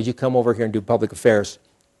said, hey, would you come over here and do public affairs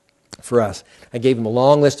for us? I gave him a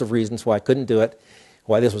long list of reasons why I couldn't do it,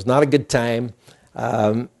 why this was not a good time,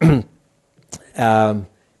 but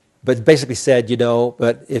basically said,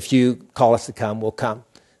 but if you call us to come, we'll come.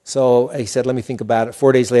 So he said, let me think about it.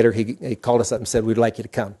 4 days later, he called us up and said, we'd like you to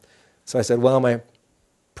come. So I said, well, my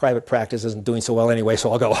private practice isn't doing so well anyway,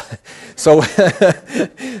 so I'll go. So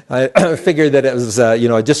I figured that it was,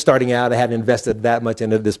 just starting out. I hadn't invested that much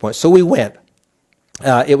into it at this point. So we went.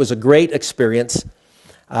 It was a great experience.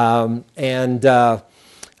 Just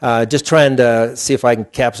trying to see if I can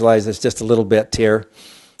capsulize this just a little bit here.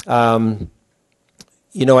 I'd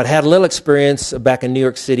had a little experience back in New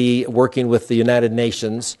York City working with the United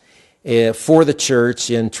Nations for the church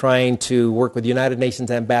in trying to work with United Nations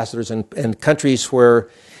ambassadors in countries where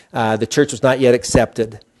the church was not yet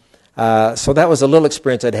accepted. So that was a little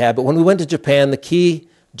experience I'd had. But when we went to Japan, the key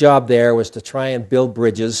job there was to try and build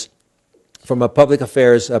bridges from a public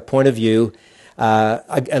affairs point of view.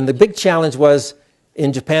 And the big challenge was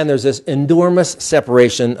in Japan, there's this enormous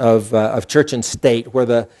separation of church and state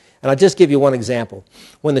and I'll just give you one example.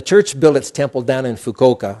 When the church built its temple down in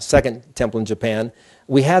Fukuoka, second temple in Japan,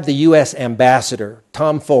 we had the U.S. ambassador,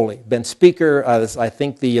 Tom Foley, been speaker, I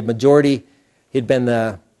think the majority, he'd been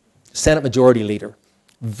the Senate majority leader.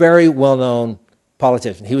 Very well-known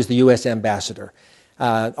politician. He was the U.S. ambassador.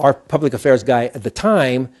 Our public affairs guy at the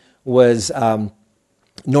time was Norm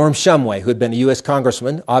Shumway, who had been a U.S.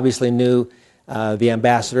 congressman, obviously knew the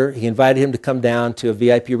ambassador. He invited him to come down to a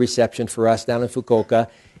VIP reception for us down in Fukuoka.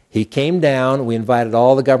 He came down. We invited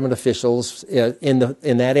all the government officials in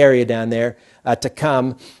that area down there to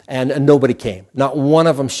come, and nobody came. Not one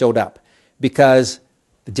of them showed up because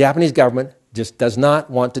the Japanese government just does not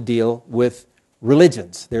want to deal with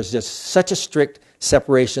religions. There's just such a strict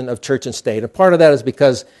separation of church and state. And part of that is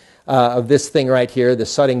because of this thing right here, the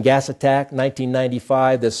sudden gas attack,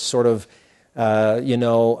 1995, this sort of,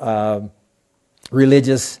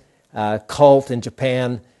 religious cult in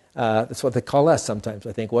Japan. That's what they call us sometimes,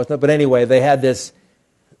 I think, wasn't it? But anyway, they had this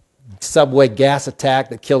subway gas attack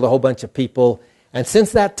that killed a whole bunch of people. And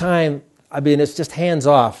since that time, it's just hands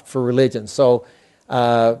off for religion. So,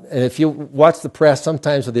 and if you watch the press,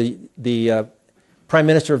 sometimes the Prime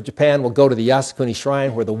Minister of Japan will go to the Yasukuni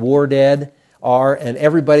Shrine where the war dead are, and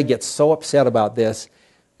everybody gets so upset about this.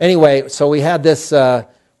 Anyway, so we had this,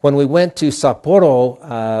 when we went to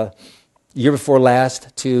Sapporo year before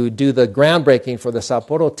last to do the groundbreaking for the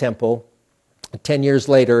Sapporo Temple, 10 years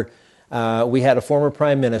later, we had a former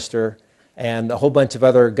prime minister and a whole bunch of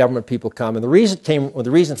other government people come. And the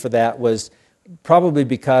reason for that was probably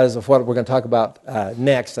because of what we're going to talk about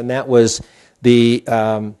next, and that was the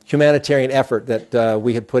humanitarian effort that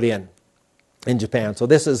we had put in Japan. So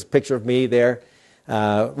this is a picture of me there.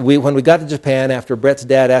 When we got to Japan, after Brett's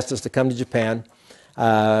dad asked us to come to Japan,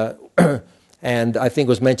 and I think it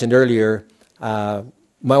was mentioned earlier,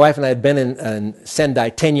 my wife and I had been in Sendai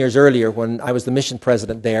 10 years earlier when I was the mission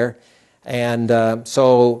president there. And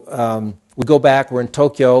so we go back, we're in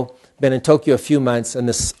Tokyo, been in Tokyo a few months, and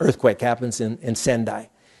this earthquake happens in Sendai.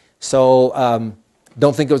 So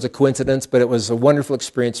don't think it was a coincidence, but it was a wonderful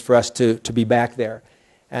experience for us to be back there.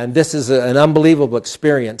 And this is an unbelievable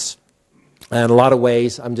experience in a lot of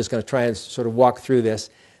ways. I'm just going to try and sort of walk through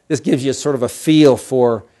this. This gives you sort of a feel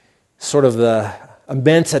for sort of the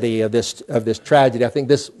immensity of this tragedy. I think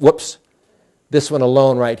this one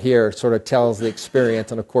alone right here sort of tells the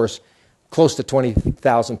experience. And of course, close to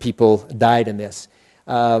 20,000 people died in this.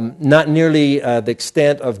 Not nearly the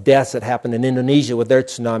extent of deaths that happened in Indonesia with their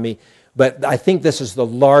tsunami, but I think this is the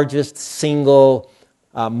largest single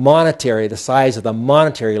the size of the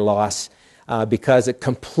monetary loss, because it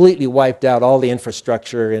completely wiped out all the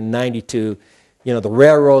infrastructure in 92. The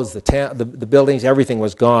railroads, the buildings, everything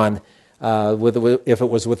was gone if it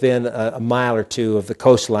was within a mile or two of the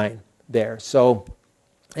coastline there. So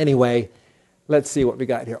anyway, let's see what we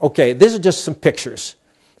got here. Okay, these are just some pictures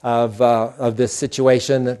of this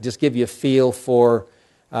situation that just give you a feel for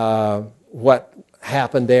what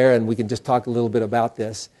happened there, and we can just talk a little bit about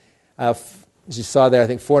this. As you saw there, I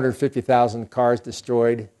think 450,000 cars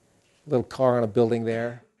destroyed, a little car on a building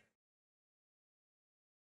there.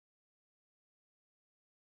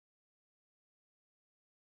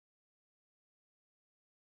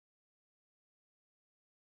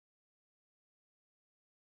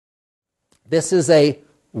 This is a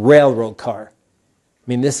railroad car.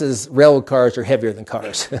 Railroad cars are heavier than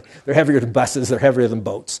cars. They're heavier than buses. They're heavier than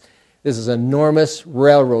boats. This is an enormous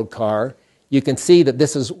railroad car. You can see that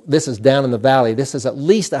this is down in the valley. This is at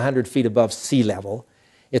least 100 feet above sea level.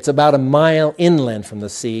 It's about a mile inland from the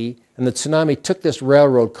sea, and the tsunami took this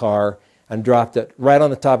railroad car and dropped it right on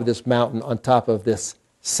the top of this mountain, on top of this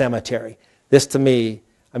cemetery. This, to me,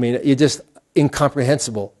 I mean, it's just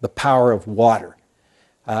incomprehensible, the power of water.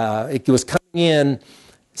 It was coming in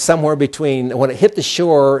somewhere between, when it hit the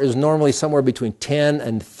shore, it was normally somewhere between 10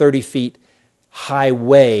 and 30 feet high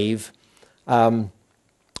wave.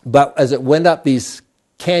 But as it went up these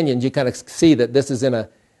canyons, you kind of see that this is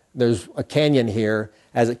there's a canyon here.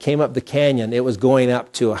 As it came up the canyon, it was going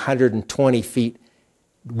up to 120 feet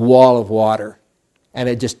wall of water. And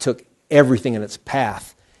it just took everything in its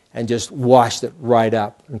path and just washed it right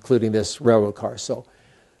up, including this railroad car. So,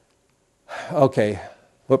 okay.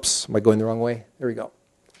 Whoops, am I going the wrong way? There we go.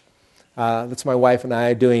 That's my wife and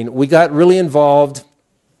I doing. We got really involved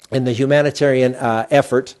in the humanitarian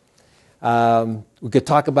effort. We could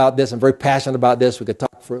talk about this. I'm very passionate about this. We could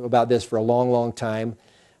talk about this for a long, long time.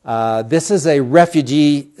 This is a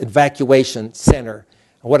refugee evacuation center.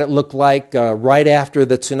 What it looked like right after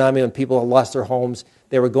the tsunami when people had lost their homes,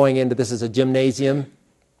 they were going into, this is a gymnasium,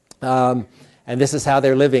 and this is how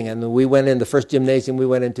they're living. And we went in, the first gymnasium we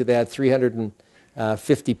went into, they had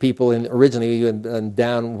 350 people in originally, and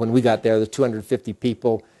down when we got there, there's 250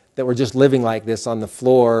 people that were just living like this on the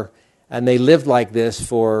floor, and they lived like this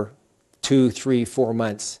for 2, 3, 4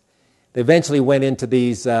 months. They eventually went into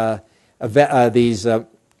these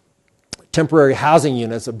temporary housing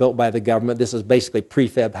units built by the government. This is basically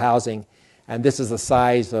prefab housing, and this is the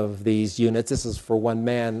size of these units. This is for one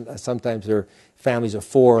man. Sometimes there are families of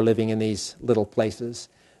 4 living in these little places.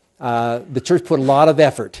 The church put a lot of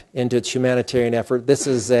effort into its humanitarian effort. This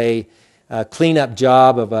is a cleanup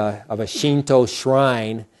job of a Shinto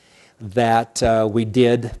shrine that we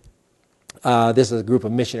did. This is a group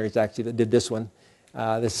of missionaries, actually, that did this one.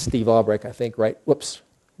 This is Steve Albrecht, I think, right? Whoops.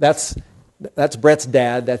 That's Brett's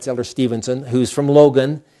dad. That's Elder Stevenson, who's from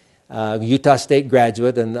Logan, Utah State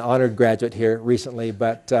graduate and honored graduate here recently.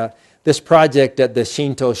 But this project at the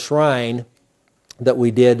Shinto shrine that we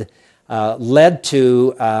did led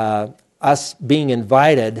to us being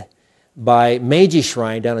invited by Meiji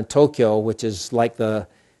Shrine down in Tokyo, which is like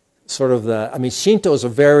Shinto is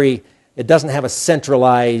it doesn't have a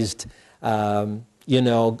centralized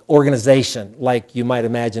organization like you might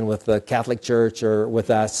imagine with the Catholic Church or with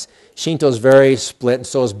us. Shinto is very split, and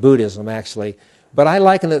so is Buddhism, actually. But I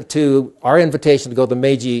liken it to our invitation to go to the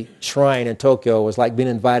Meiji Shrine in Tokyo was like being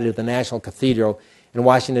invited to the National Cathedral in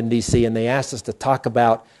Washington, D.C., and they asked us to talk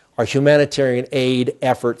about our humanitarian aid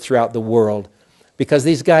effort throughout the world. Because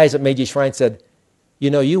these guys at Meiji Shrine said,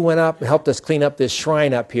 you went up and helped us clean up this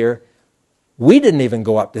shrine up here. We didn't even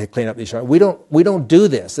go up to clean up these shrines. We don't do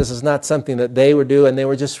this. This is not something that they would do, and they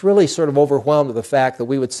were just really sort of overwhelmed with the fact that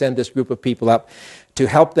we would send this group of people up to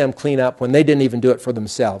help them clean up when they didn't even do it for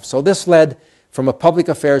themselves. So this led, from a public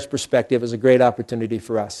affairs perspective, as a great opportunity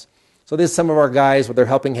for us. So there's some of our guys with their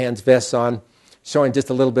helping hands vests on, showing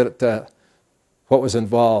just a little bit what was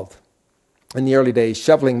involved. In the early days,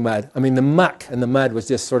 shoveling mud. I mean, the muck and the mud was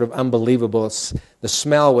just sort of unbelievable. The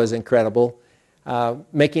smell was incredible.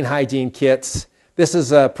 Making hygiene kits. This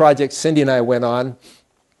is a project Cindy and I went on.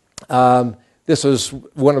 This was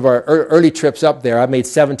one of our early trips up there. I made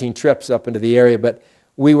 17 trips up into the area, but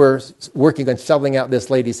we were working on shoveling out this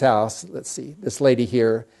lady's house. Let's see, this lady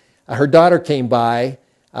here. Her daughter came by,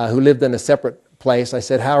 who lived in a separate place. I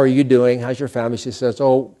said, "How are you doing? How's your family?" She says,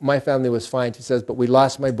 "Oh, my family was fine." She says, "But we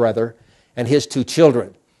lost my brother and his 2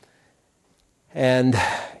 children." And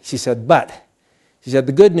she said,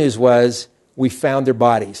 the good news was we found their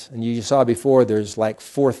bodies. And you saw before there's like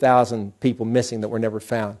 4,000 people missing that were never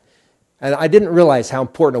found. And I didn't realize how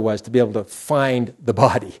important it was to be able to find the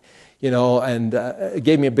body, and it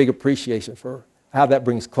gave me a big appreciation for how that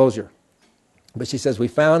brings closure. But she says, we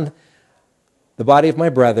found the body of my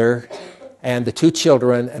brother and the 2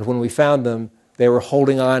 children, and when we found them, they were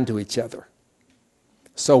holding on to each other.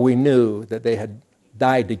 So we knew that they had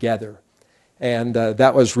died together. And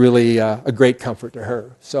that was really a great comfort to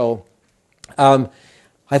her. So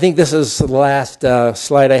I think this is the last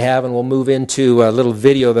slide I have, and we'll move into a little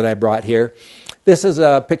video that I brought here. This is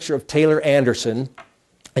a picture of Taylor Anderson,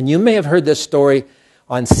 and you may have heard this story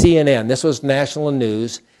on CNN. This was national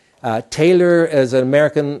news. Taylor is an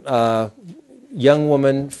American young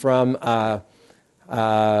woman from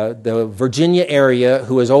the Virginia area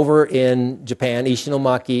who is over in Japan,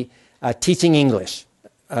 Ishinomaki, teaching English,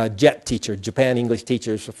 JET teacher, Japan English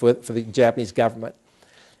teachers for the Japanese government.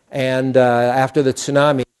 And after the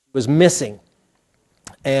tsunami, was missing.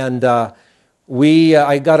 And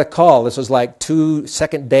I got a call. This was like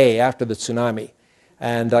second day after the tsunami.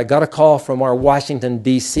 And I got a call from our Washington,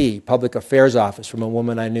 D.C. Public Affairs Office from a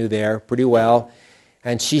woman I knew there pretty well.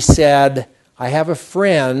 And she said, I have a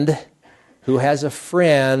friend who has a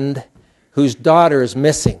friend whose daughter is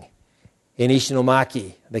missing in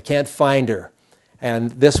Ishinomaki. They can't find her. And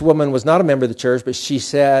this woman was not a member of the church, but she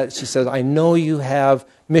said, I know you have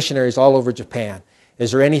missionaries all over Japan.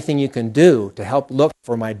 Is there anything you can do to help look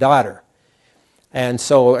for my daughter? And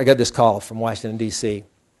so I got this call from Washington, D.C.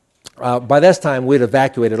 By this time, we'd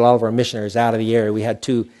evacuated all of our missionaries out of the area. We had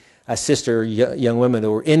two sister young women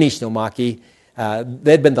who were in Ishinomaki.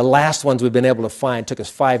 They'd been the last ones we'd been able to find. It took us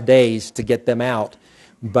 5 days to get them out.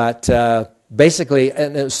 But basically,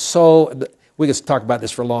 and it was so, we could talk about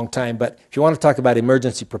this for a long time, but if you want to talk about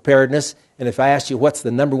emergency preparedness, and if I asked you what's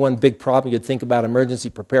the number one big problem you'd think about emergency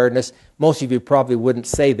preparedness, most of you probably wouldn't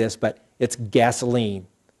say this, but it's gasoline.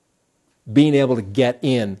 Being able to get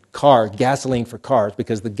in cars, gasoline for cars,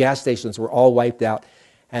 because the gas stations were all wiped out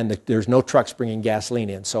and there's no trucks bringing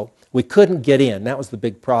gasoline in. So we couldn't get in. That was the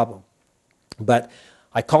big problem. But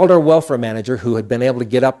I called our welfare manager who had been able to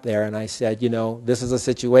get up there, and I said, you know, this is a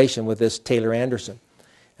situation with this Taylor Anderson.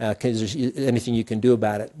 Is there anything you can do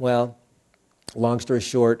about it? Well, long story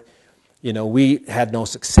short, you know, we had no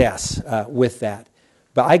success with that.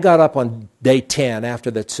 But I got up on day 10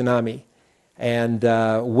 after the tsunami and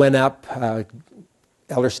went up.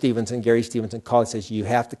 Elder Stevenson, Gary Stevenson, called and says, you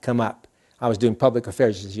have to come up. I was doing public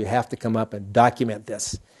affairs. He says, you have to come up and document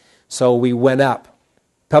this. So we went up.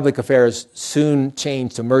 Public affairs soon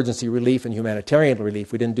changed to emergency relief and humanitarian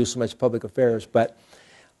relief. We didn't do so much public affairs, but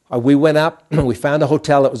we went up. We found a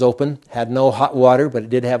hotel that was open, had no hot water, but it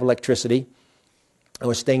did have electricity. I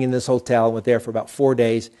was staying in this hotel, went there for about 4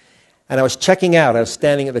 days, and I was checking out. I was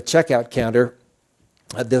standing at the checkout counter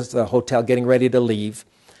at this hotel getting ready to leave,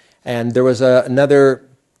 and there was another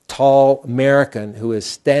tall American who was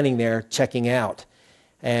standing there checking out.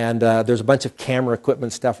 And there's a bunch of camera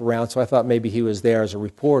equipment stuff around, so I thought maybe he was there as a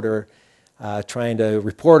reporter trying to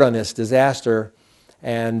report on this disaster.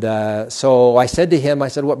 And so I said to him, I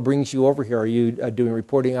said, what brings you over here? Are you doing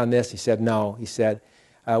reporting on this? He said, no. He said,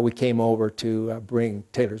 we came over to bring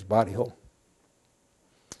Taylor's body home.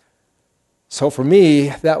 So for me,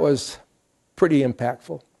 that was pretty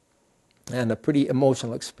impactful and a pretty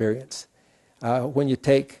emotional experience. When you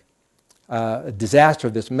take a disaster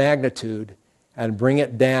of this magnitude and bring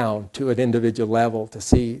it down to an individual level to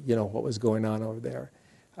see, you know, what was going on over there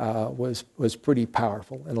was pretty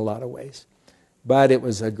powerful in a lot of ways. But it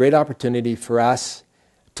was a great opportunity for us.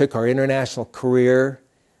 Took our international career,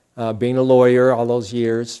 being a lawyer all those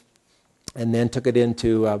years, and then took it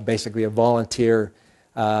into basically a volunteer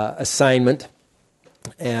assignment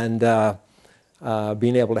and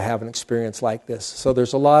being able to have an experience like this. So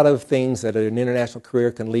there's a lot of things that an international career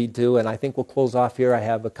can lead to, and I think we'll close off here. I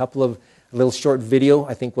have a little short video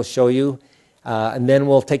I think we'll show you, and then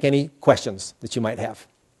we'll take any questions that you might have.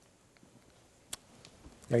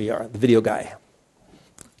 There you are, the video guy.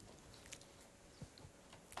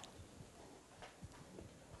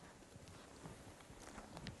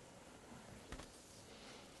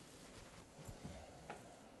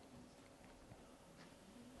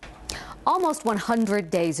 Almost 100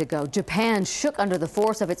 days ago, Japan shook under the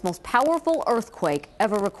force of its most powerful earthquake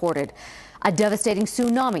ever recorded. A devastating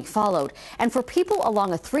tsunami followed, and for people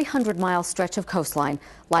along a 300-mile stretch of coastline,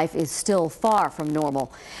 life is still far from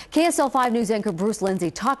normal. KSL 5 News anchor Bruce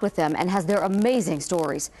Lindsay talked with them and has their amazing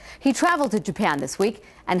stories. He traveled to Japan this week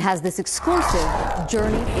and has this exclusive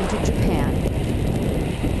journey into Japan.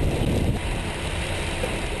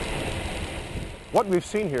 What we've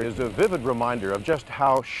seen here is a vivid reminder of just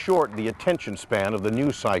how short the attention span of the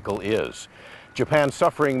news cycle is. Japan's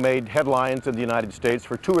suffering made headlines in the United States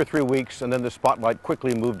for 2 or 3 weeks, and then the spotlight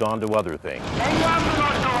quickly moved on to other things.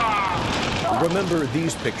 Remember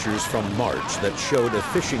these pictures from March that showed a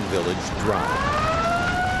fishing village drowned.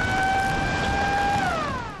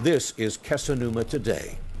 This is Kesennuma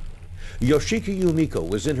today. Yoshiki Yumiko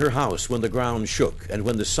was in her house when the ground shook and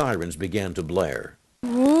when the sirens began to blare.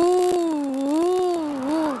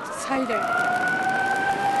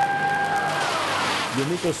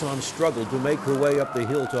 Yumiko-san struggled to make her way up the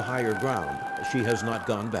hill to higher ground. She has not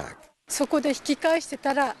gone back.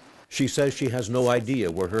 She says she has no idea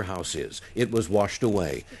where her house is. It was washed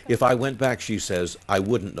away. If I went back, she says, I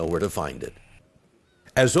wouldn't know where to find it.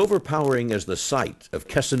 As overpowering as the sight of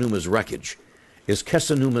Kesennuma's wreckage is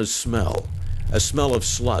Kesennuma's smell, a smell of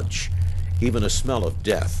sludge, even a smell of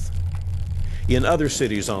death. In other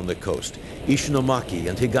cities on the coast, Ishinomaki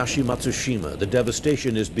and Higashi Matsushima, the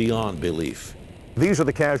devastation is beyond belief. These are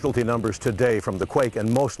the casualty numbers today from the quake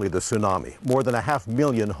and mostly the tsunami. More than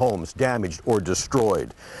 500,000 homes damaged or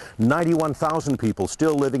destroyed. 91,000 people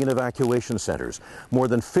still living in evacuation centers. More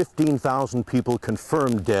than 15,000 people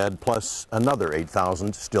confirmed dead, plus another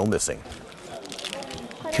 8,000 still missing.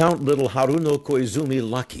 Count little Haruno Koizumi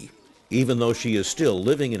lucky, even though she is still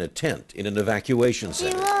living in a tent in an evacuation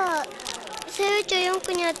center.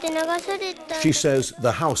 She says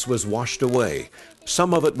the house was washed away.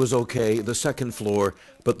 Some of it was okay, the second floor,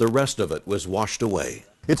 but the rest of it was washed away.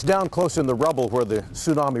 It's down close in the rubble where the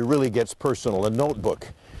tsunami really gets personal. A notebook,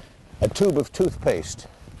 a tube of toothpaste,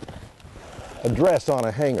 a dress on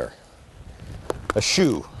a hanger, a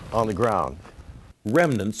shoe on the ground.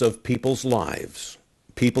 Remnants of people's lives,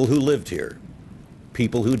 people who lived here,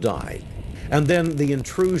 people who died. And then the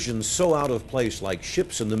intrusions so out of place, like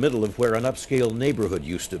ships in the middle of where an upscale neighborhood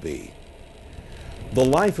used to be. The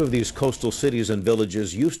life of these coastal cities and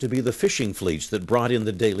villages used to be the fishing fleets that brought in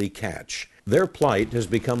the daily catch. Their plight has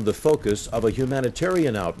become the focus of a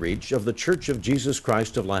humanitarian outreach of the Church of Jesus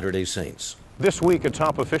Christ of Latter-day Saints. This week, a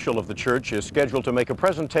top official of the church is scheduled to make a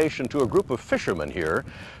presentation to a group of fishermen here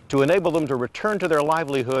to enable them to return to their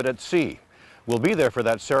livelihood at sea. We'll be there for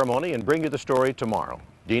that ceremony and bring you the story tomorrow.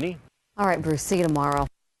 Deanie? All right, Bruce, see you tomorrow.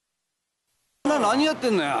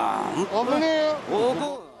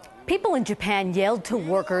 People in Japan yelled to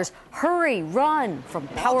workers, "Hurry, run," from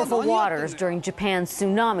powerful waters during Japan's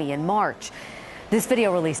tsunami in March. This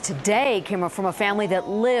video released today came from a family that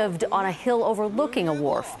lived on a hill overlooking a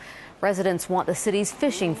wharf. Residents want the city's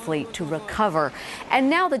fishing fleet to recover. And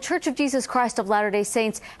now the Church of Jesus Christ of Latter-day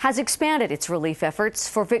Saints has expanded its relief efforts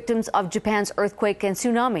for victims of Japan's earthquake and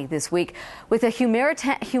tsunami this week with a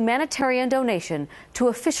humanitarian donation to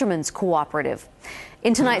a fishermen's cooperative.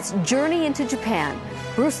 In tonight's Journey into Japan,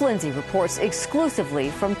 Bruce Lindsay reports exclusively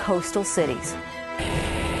from coastal cities.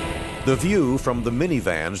 The view from the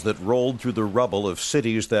minivans that rolled through the rubble of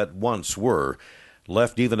cities that once were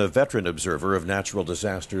left even a veteran observer of natural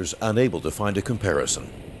disasters unable to find a comparison.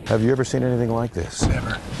 Have you ever seen anything like this?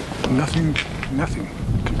 Never. Nothing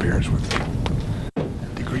compares with the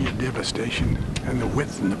degree of devastation and the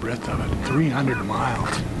width and the breadth of it. 300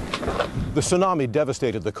 miles. The tsunami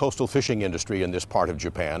devastated the coastal fishing industry in this part of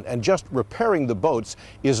Japan, and just repairing the boats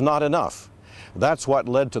is not enough. That's what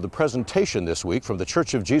led to the presentation this week from the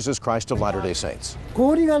Church of Jesus Christ of Latter-day Saints. If we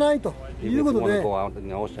want to go out in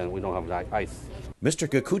the ocean, we don't have ice. Mr.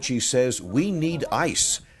 Kikuchi says we need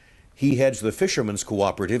ice. He heads the fishermen's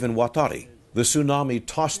cooperative in Watari. The tsunami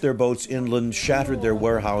tossed their boats inland, shattered their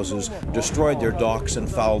warehouses, destroyed their docks, and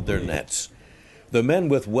fouled their nets. The men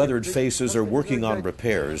with weathered faces are working on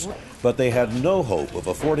repairs, but they had no hope of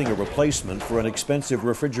affording a replacement for an expensive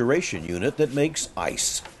refrigeration unit that makes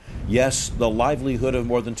ice. Yes, the livelihood of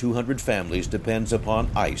more than 200 families depends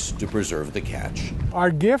upon ice to preserve the catch.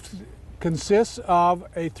 Our gift consists of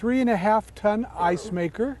a 3.5-ton ice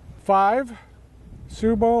maker, 5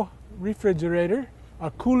 Subo refrigerator,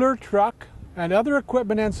 a cooler truck, and other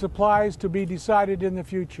equipment and supplies to be decided in the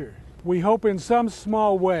future. We hope in some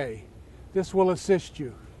small way this will assist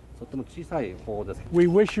you. We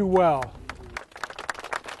wish you well.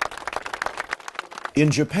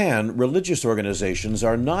 In Japan, religious organizations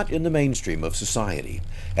are not in the mainstream of society,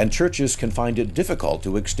 and churches can find it difficult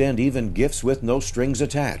to extend even gifts with no strings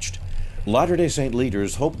attached. Latter-day Saint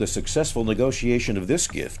leaders hope the successful negotiation of this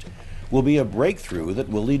gift will be a breakthrough that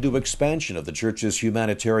will lead to expansion of the church's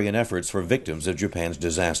humanitarian efforts for victims of Japan's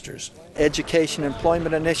disasters. Education,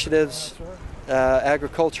 employment initiatives,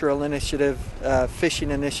 agricultural initiative,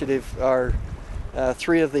 fishing initiative are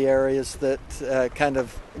 3 of the areas that kind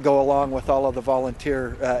of go along with all of the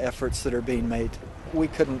volunteer efforts that are being made. We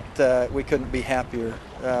couldn't be happier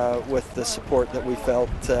with the support that we felt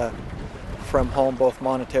from home, both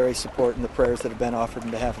monetary support and the prayers that have been offered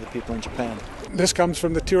on behalf of the people in Japan. This comes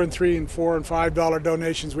from the $2 and $3 and $4 and $5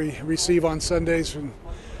 donations we receive on Sundays from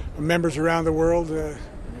members around the world as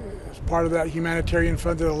part of that humanitarian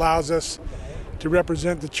fund that allows us to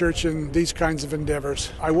represent the church in these kinds of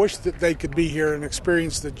endeavors. I wish that they could be here and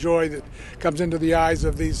experience the joy that comes into the eyes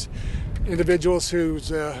of these individuals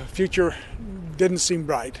whose future didn't seem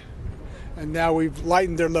bright. And now we've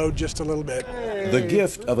lightened their load just a little bit. The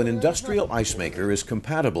gift of an industrial ice maker is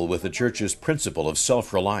compatible with the church's principle of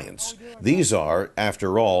self-reliance. These are,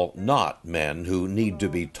 after all, not men who need to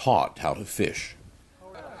be taught how to fish.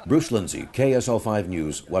 Bruce Lindsay, KSL 5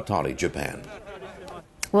 News, Watari, Japan.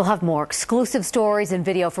 We'll have more exclusive stories and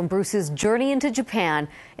video from Bruce's journey into Japan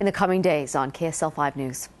in the coming days on KSL 5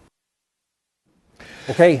 News.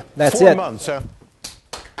 Okay, that's 4 it. months,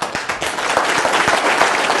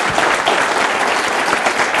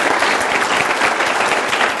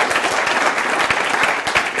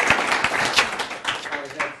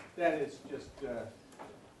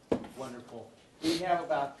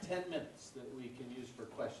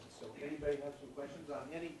 on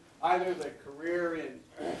either the career in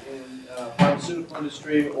pharmaceutical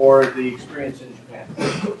industry or the experience in Japan.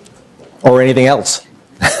 Or anything else.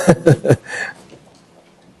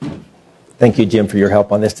 Thank you, Jim, for your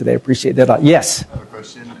help on this today. I appreciate that. Yes? I have a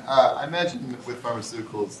question. I imagine with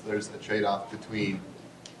pharmaceuticals, there's a trade-off between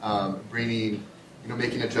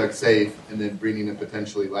making a drug safe and then bringing a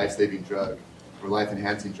potentially life-saving drug or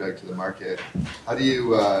life-enhancing drug to the market. How do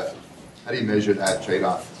you measure that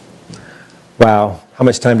trade-off? Wow. How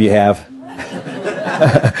much time do you have?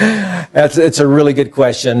 It's a really good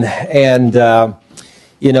question. And,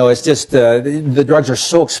 it's just the drugs are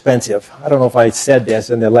so expensive. I don't know if I said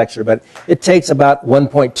this in the lecture, but it takes about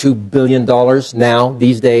 $1.2 billion now,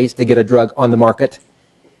 these days, to get a drug on the market.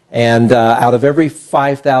 And out of every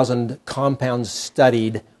 5,000 compounds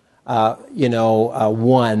studied,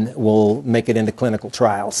 one will make it into clinical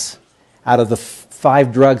trials. Out of the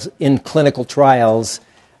 5 drugs in clinical trials,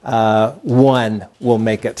 one will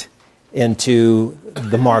make it into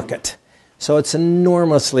the market. So it's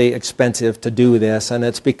enormously expensive to do this, and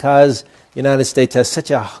it's because the United States has such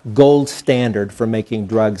a gold standard for making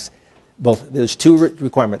drugs. There's 2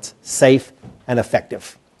 requirements, safe and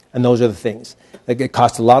effective. And those are the things. It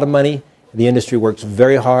costs a lot of money. The industry works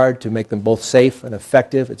very hard to make them both safe and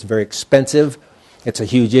effective. It's very expensive. It's a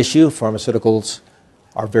huge issue. Pharmaceuticals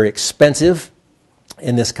are very expensive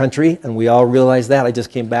in this country, and we all realize that. I just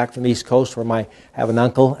came back from the East Coast where I have an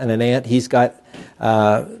uncle and an aunt. He's got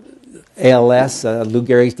ALS, Lou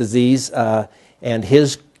Gehrig's disease, and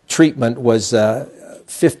his treatment was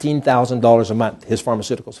 $15,000 a month, his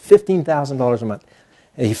pharmaceuticals, $15,000 a month.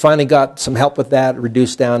 And he finally got some help with that,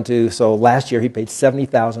 reduced down to, so last year he paid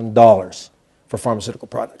 $70,000 for pharmaceutical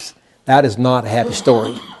products. That is not a happy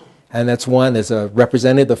story. And that's one, as a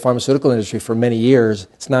representative of the pharmaceutical industry for many years,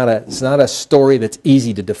 it's not a story that's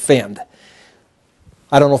easy to defend.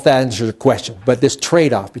 I don't know if that answers your question, but this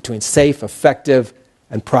trade-off between safe, effective,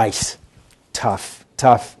 and price, tough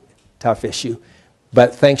issue.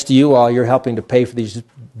 But thanks to you all, you're helping to pay for these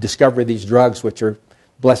discovery of these drugs, which are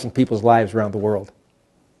blessing people's lives around the world.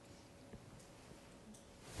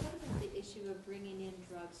 What about the issue of bringing in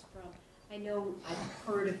drugs from, I know I've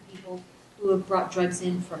heard of people who have brought drugs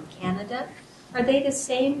in from Canada. Are they the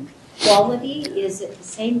same quality? Is it the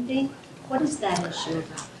same thing? What is that issue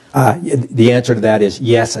about? The answer to that is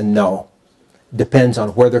yes and no. Depends on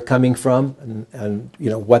where they're coming from and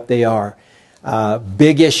what they are.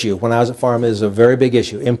 Big issue when I was at PhRMA is a very big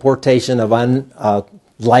issue. Importation of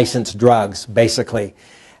unlicensed drugs, basically.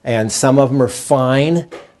 And some of them are fine.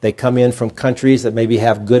 They come in from countries that maybe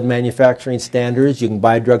have good manufacturing standards. You can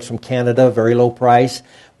buy drugs from Canada, very low price.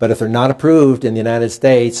 But if they're not approved in the United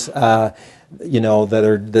States, or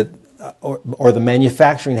the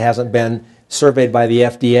manufacturing hasn't been surveyed by the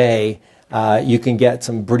FDA, you can get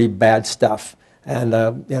some pretty bad stuff. And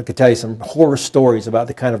I could tell you some horror stories about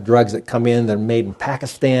the kind of drugs that come in that are made in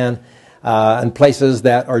Pakistan and places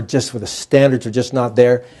that are just where the standards are just not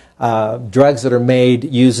there. Drugs that are made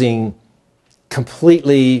using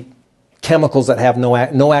completely chemicals that have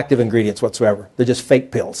no active ingredients whatsoever. They're just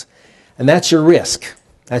fake pills. And that's your risk.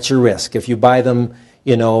 That's your risk. If you buy them,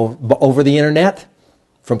 over the internet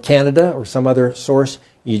from Canada or some other source,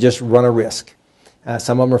 you just run a risk.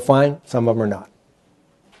 Some of them are fine, some of them are not.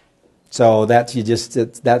 So if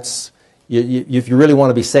you really want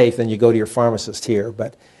to be safe, then you go to your pharmacist here.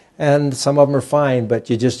 And some of them are fine, but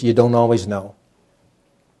you don't always know.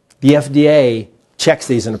 The FDA checks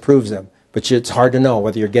these and approves them, but it's hard to know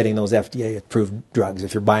whether you're getting those FDA-approved drugs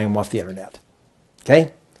if you're buying them off the internet.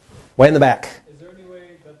 Okay? Way in the back. Is there any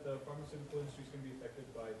way that the pharmaceutical industry is going to be affected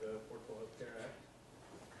by the Affordable Health Care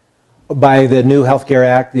Act? By the new Health Care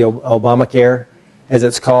Act, the Obamacare, as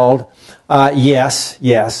it's called? Yes,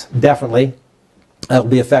 definitely. It'll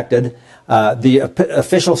be affected. The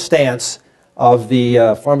official stance of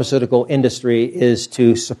the pharmaceutical industry is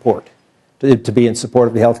to be in support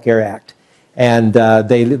of the Health Care Act. And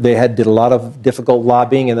they did a lot of difficult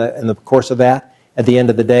lobbying in the course of that. At the end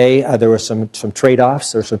of the day, there were some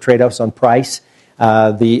trade-offs. There were some trade-offs on price.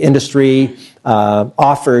 The industry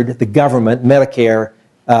offered the government, Medicare,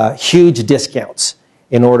 huge discounts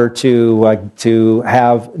in order to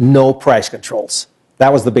have no price controls.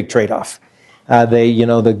 That was the big trade-off.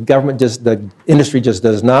 The industry just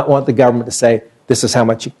does not want the government to say, this is how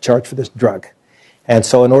much you charge for this drug. And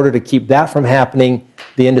so in order to keep that from happening,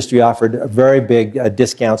 the industry offered very big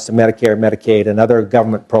discounts to Medicare, Medicaid, and other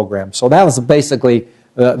government programs. So that was basically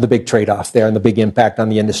the big trade-off there and the big impact on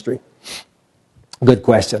the industry. Good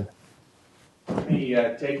question. Let me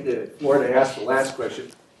take the floor to ask the last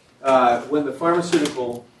question. When the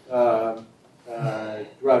pharmaceutical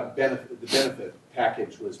drug benefit, the benefit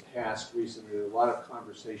package was passed recently. There was a lot of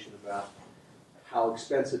conversation about how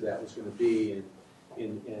expensive that was going to be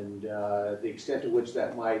and the extent to which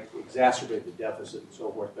that might exacerbate the deficit and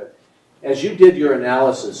so forth. But as you did your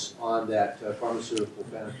analysis on that pharmaceutical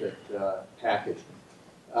benefit package,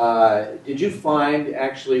 did you find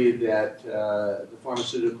actually that the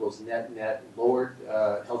pharmaceuticals net lowered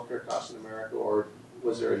healthcare costs in America, or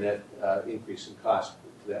was there a net increase in cost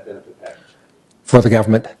to that benefit package? For the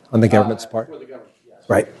government, on the government's part? For the government, yes.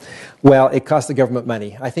 Right. Well, it cost the government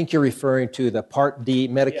money. I think you're referring to the Part D,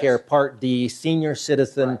 Medicare Yes. Part D senior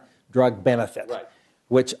citizen drug benefit. Right.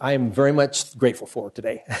 Which I'm very much grateful for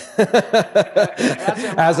today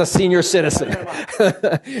as a senior citizen.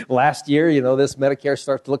 Last year, this Medicare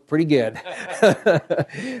starts to look pretty good.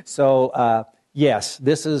 So, yes,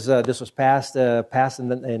 this was passed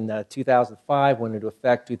in 2005, went into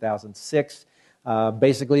effect 2006.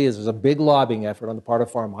 Basically, this was a big lobbying effort on the part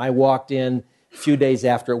of pharma. I walked in a few days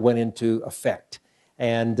after it went into effect.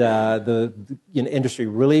 And the industry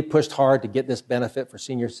really pushed hard to get this benefit for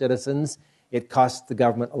senior citizens. It costs the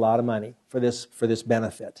government a lot of money for this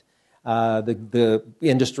benefit. The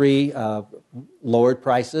industry lowered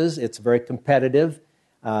prices. It's very competitive,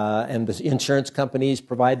 and the insurance companies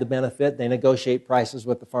provide the benefit. They negotiate prices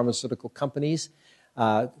with the pharmaceutical companies.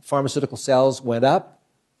 Pharmaceutical sales went up.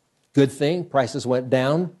 Good thing. Prices went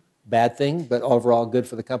down. Bad thing, but overall good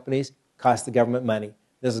for the companies. Cost the government money.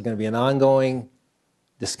 This is going to be an ongoing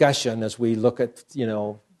discussion as we look at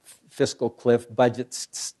fiscal cliff,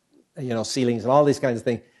 budgets, ceilings, and all these kinds of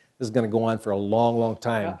things. This is going to go on for a long, long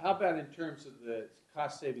time. How about in terms of the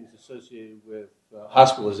cost savings associated with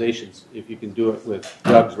hospitalizations, if you can do it with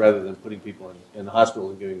drugs rather than putting people in the hospital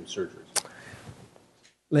and giving them surgeries?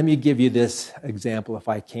 Let me give you this example if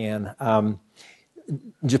I can.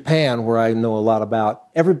 Japan, where I know a lot about,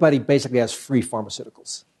 everybody basically has free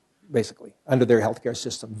pharmaceuticals, basically, under their healthcare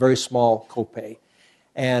system. Very small copay.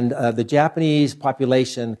 And the Japanese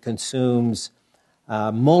population consumes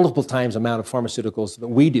multiple times the amount of pharmaceuticals that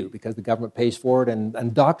we do because the government pays for it,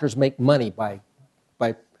 and doctors make money by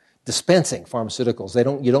dispensing pharmaceuticals.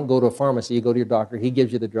 You don't go to a pharmacy, you go to your doctor, he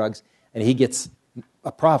gives you the drugs, and he gets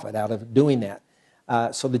a profit out of doing that.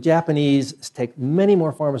 So the Japanese take many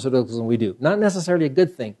more pharmaceuticals than we do. Not necessarily a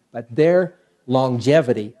good thing, but their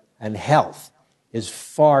longevity and health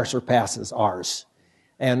far surpasses ours.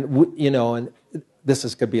 And and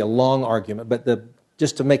this could be a long argument, but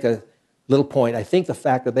just to make a little point, I think the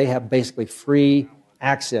fact that they have basically free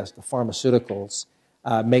access to pharmaceuticals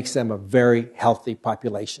makes them a very healthy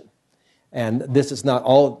population. And this is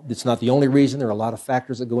it's not the only reason. There are a lot of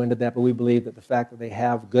factors that go into that, but we believe that the fact that they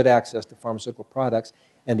have good access to pharmaceutical products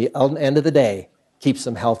and the end of the day keeps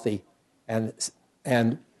them healthy. And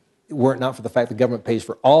were it not for the fact the government pays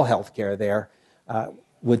for all health care there,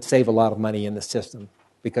 would save a lot of money in the system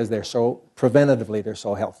because they're so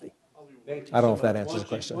healthy. I don't know if that answers the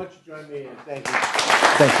question. Why don't you join me and thank you.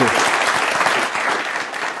 Thank you.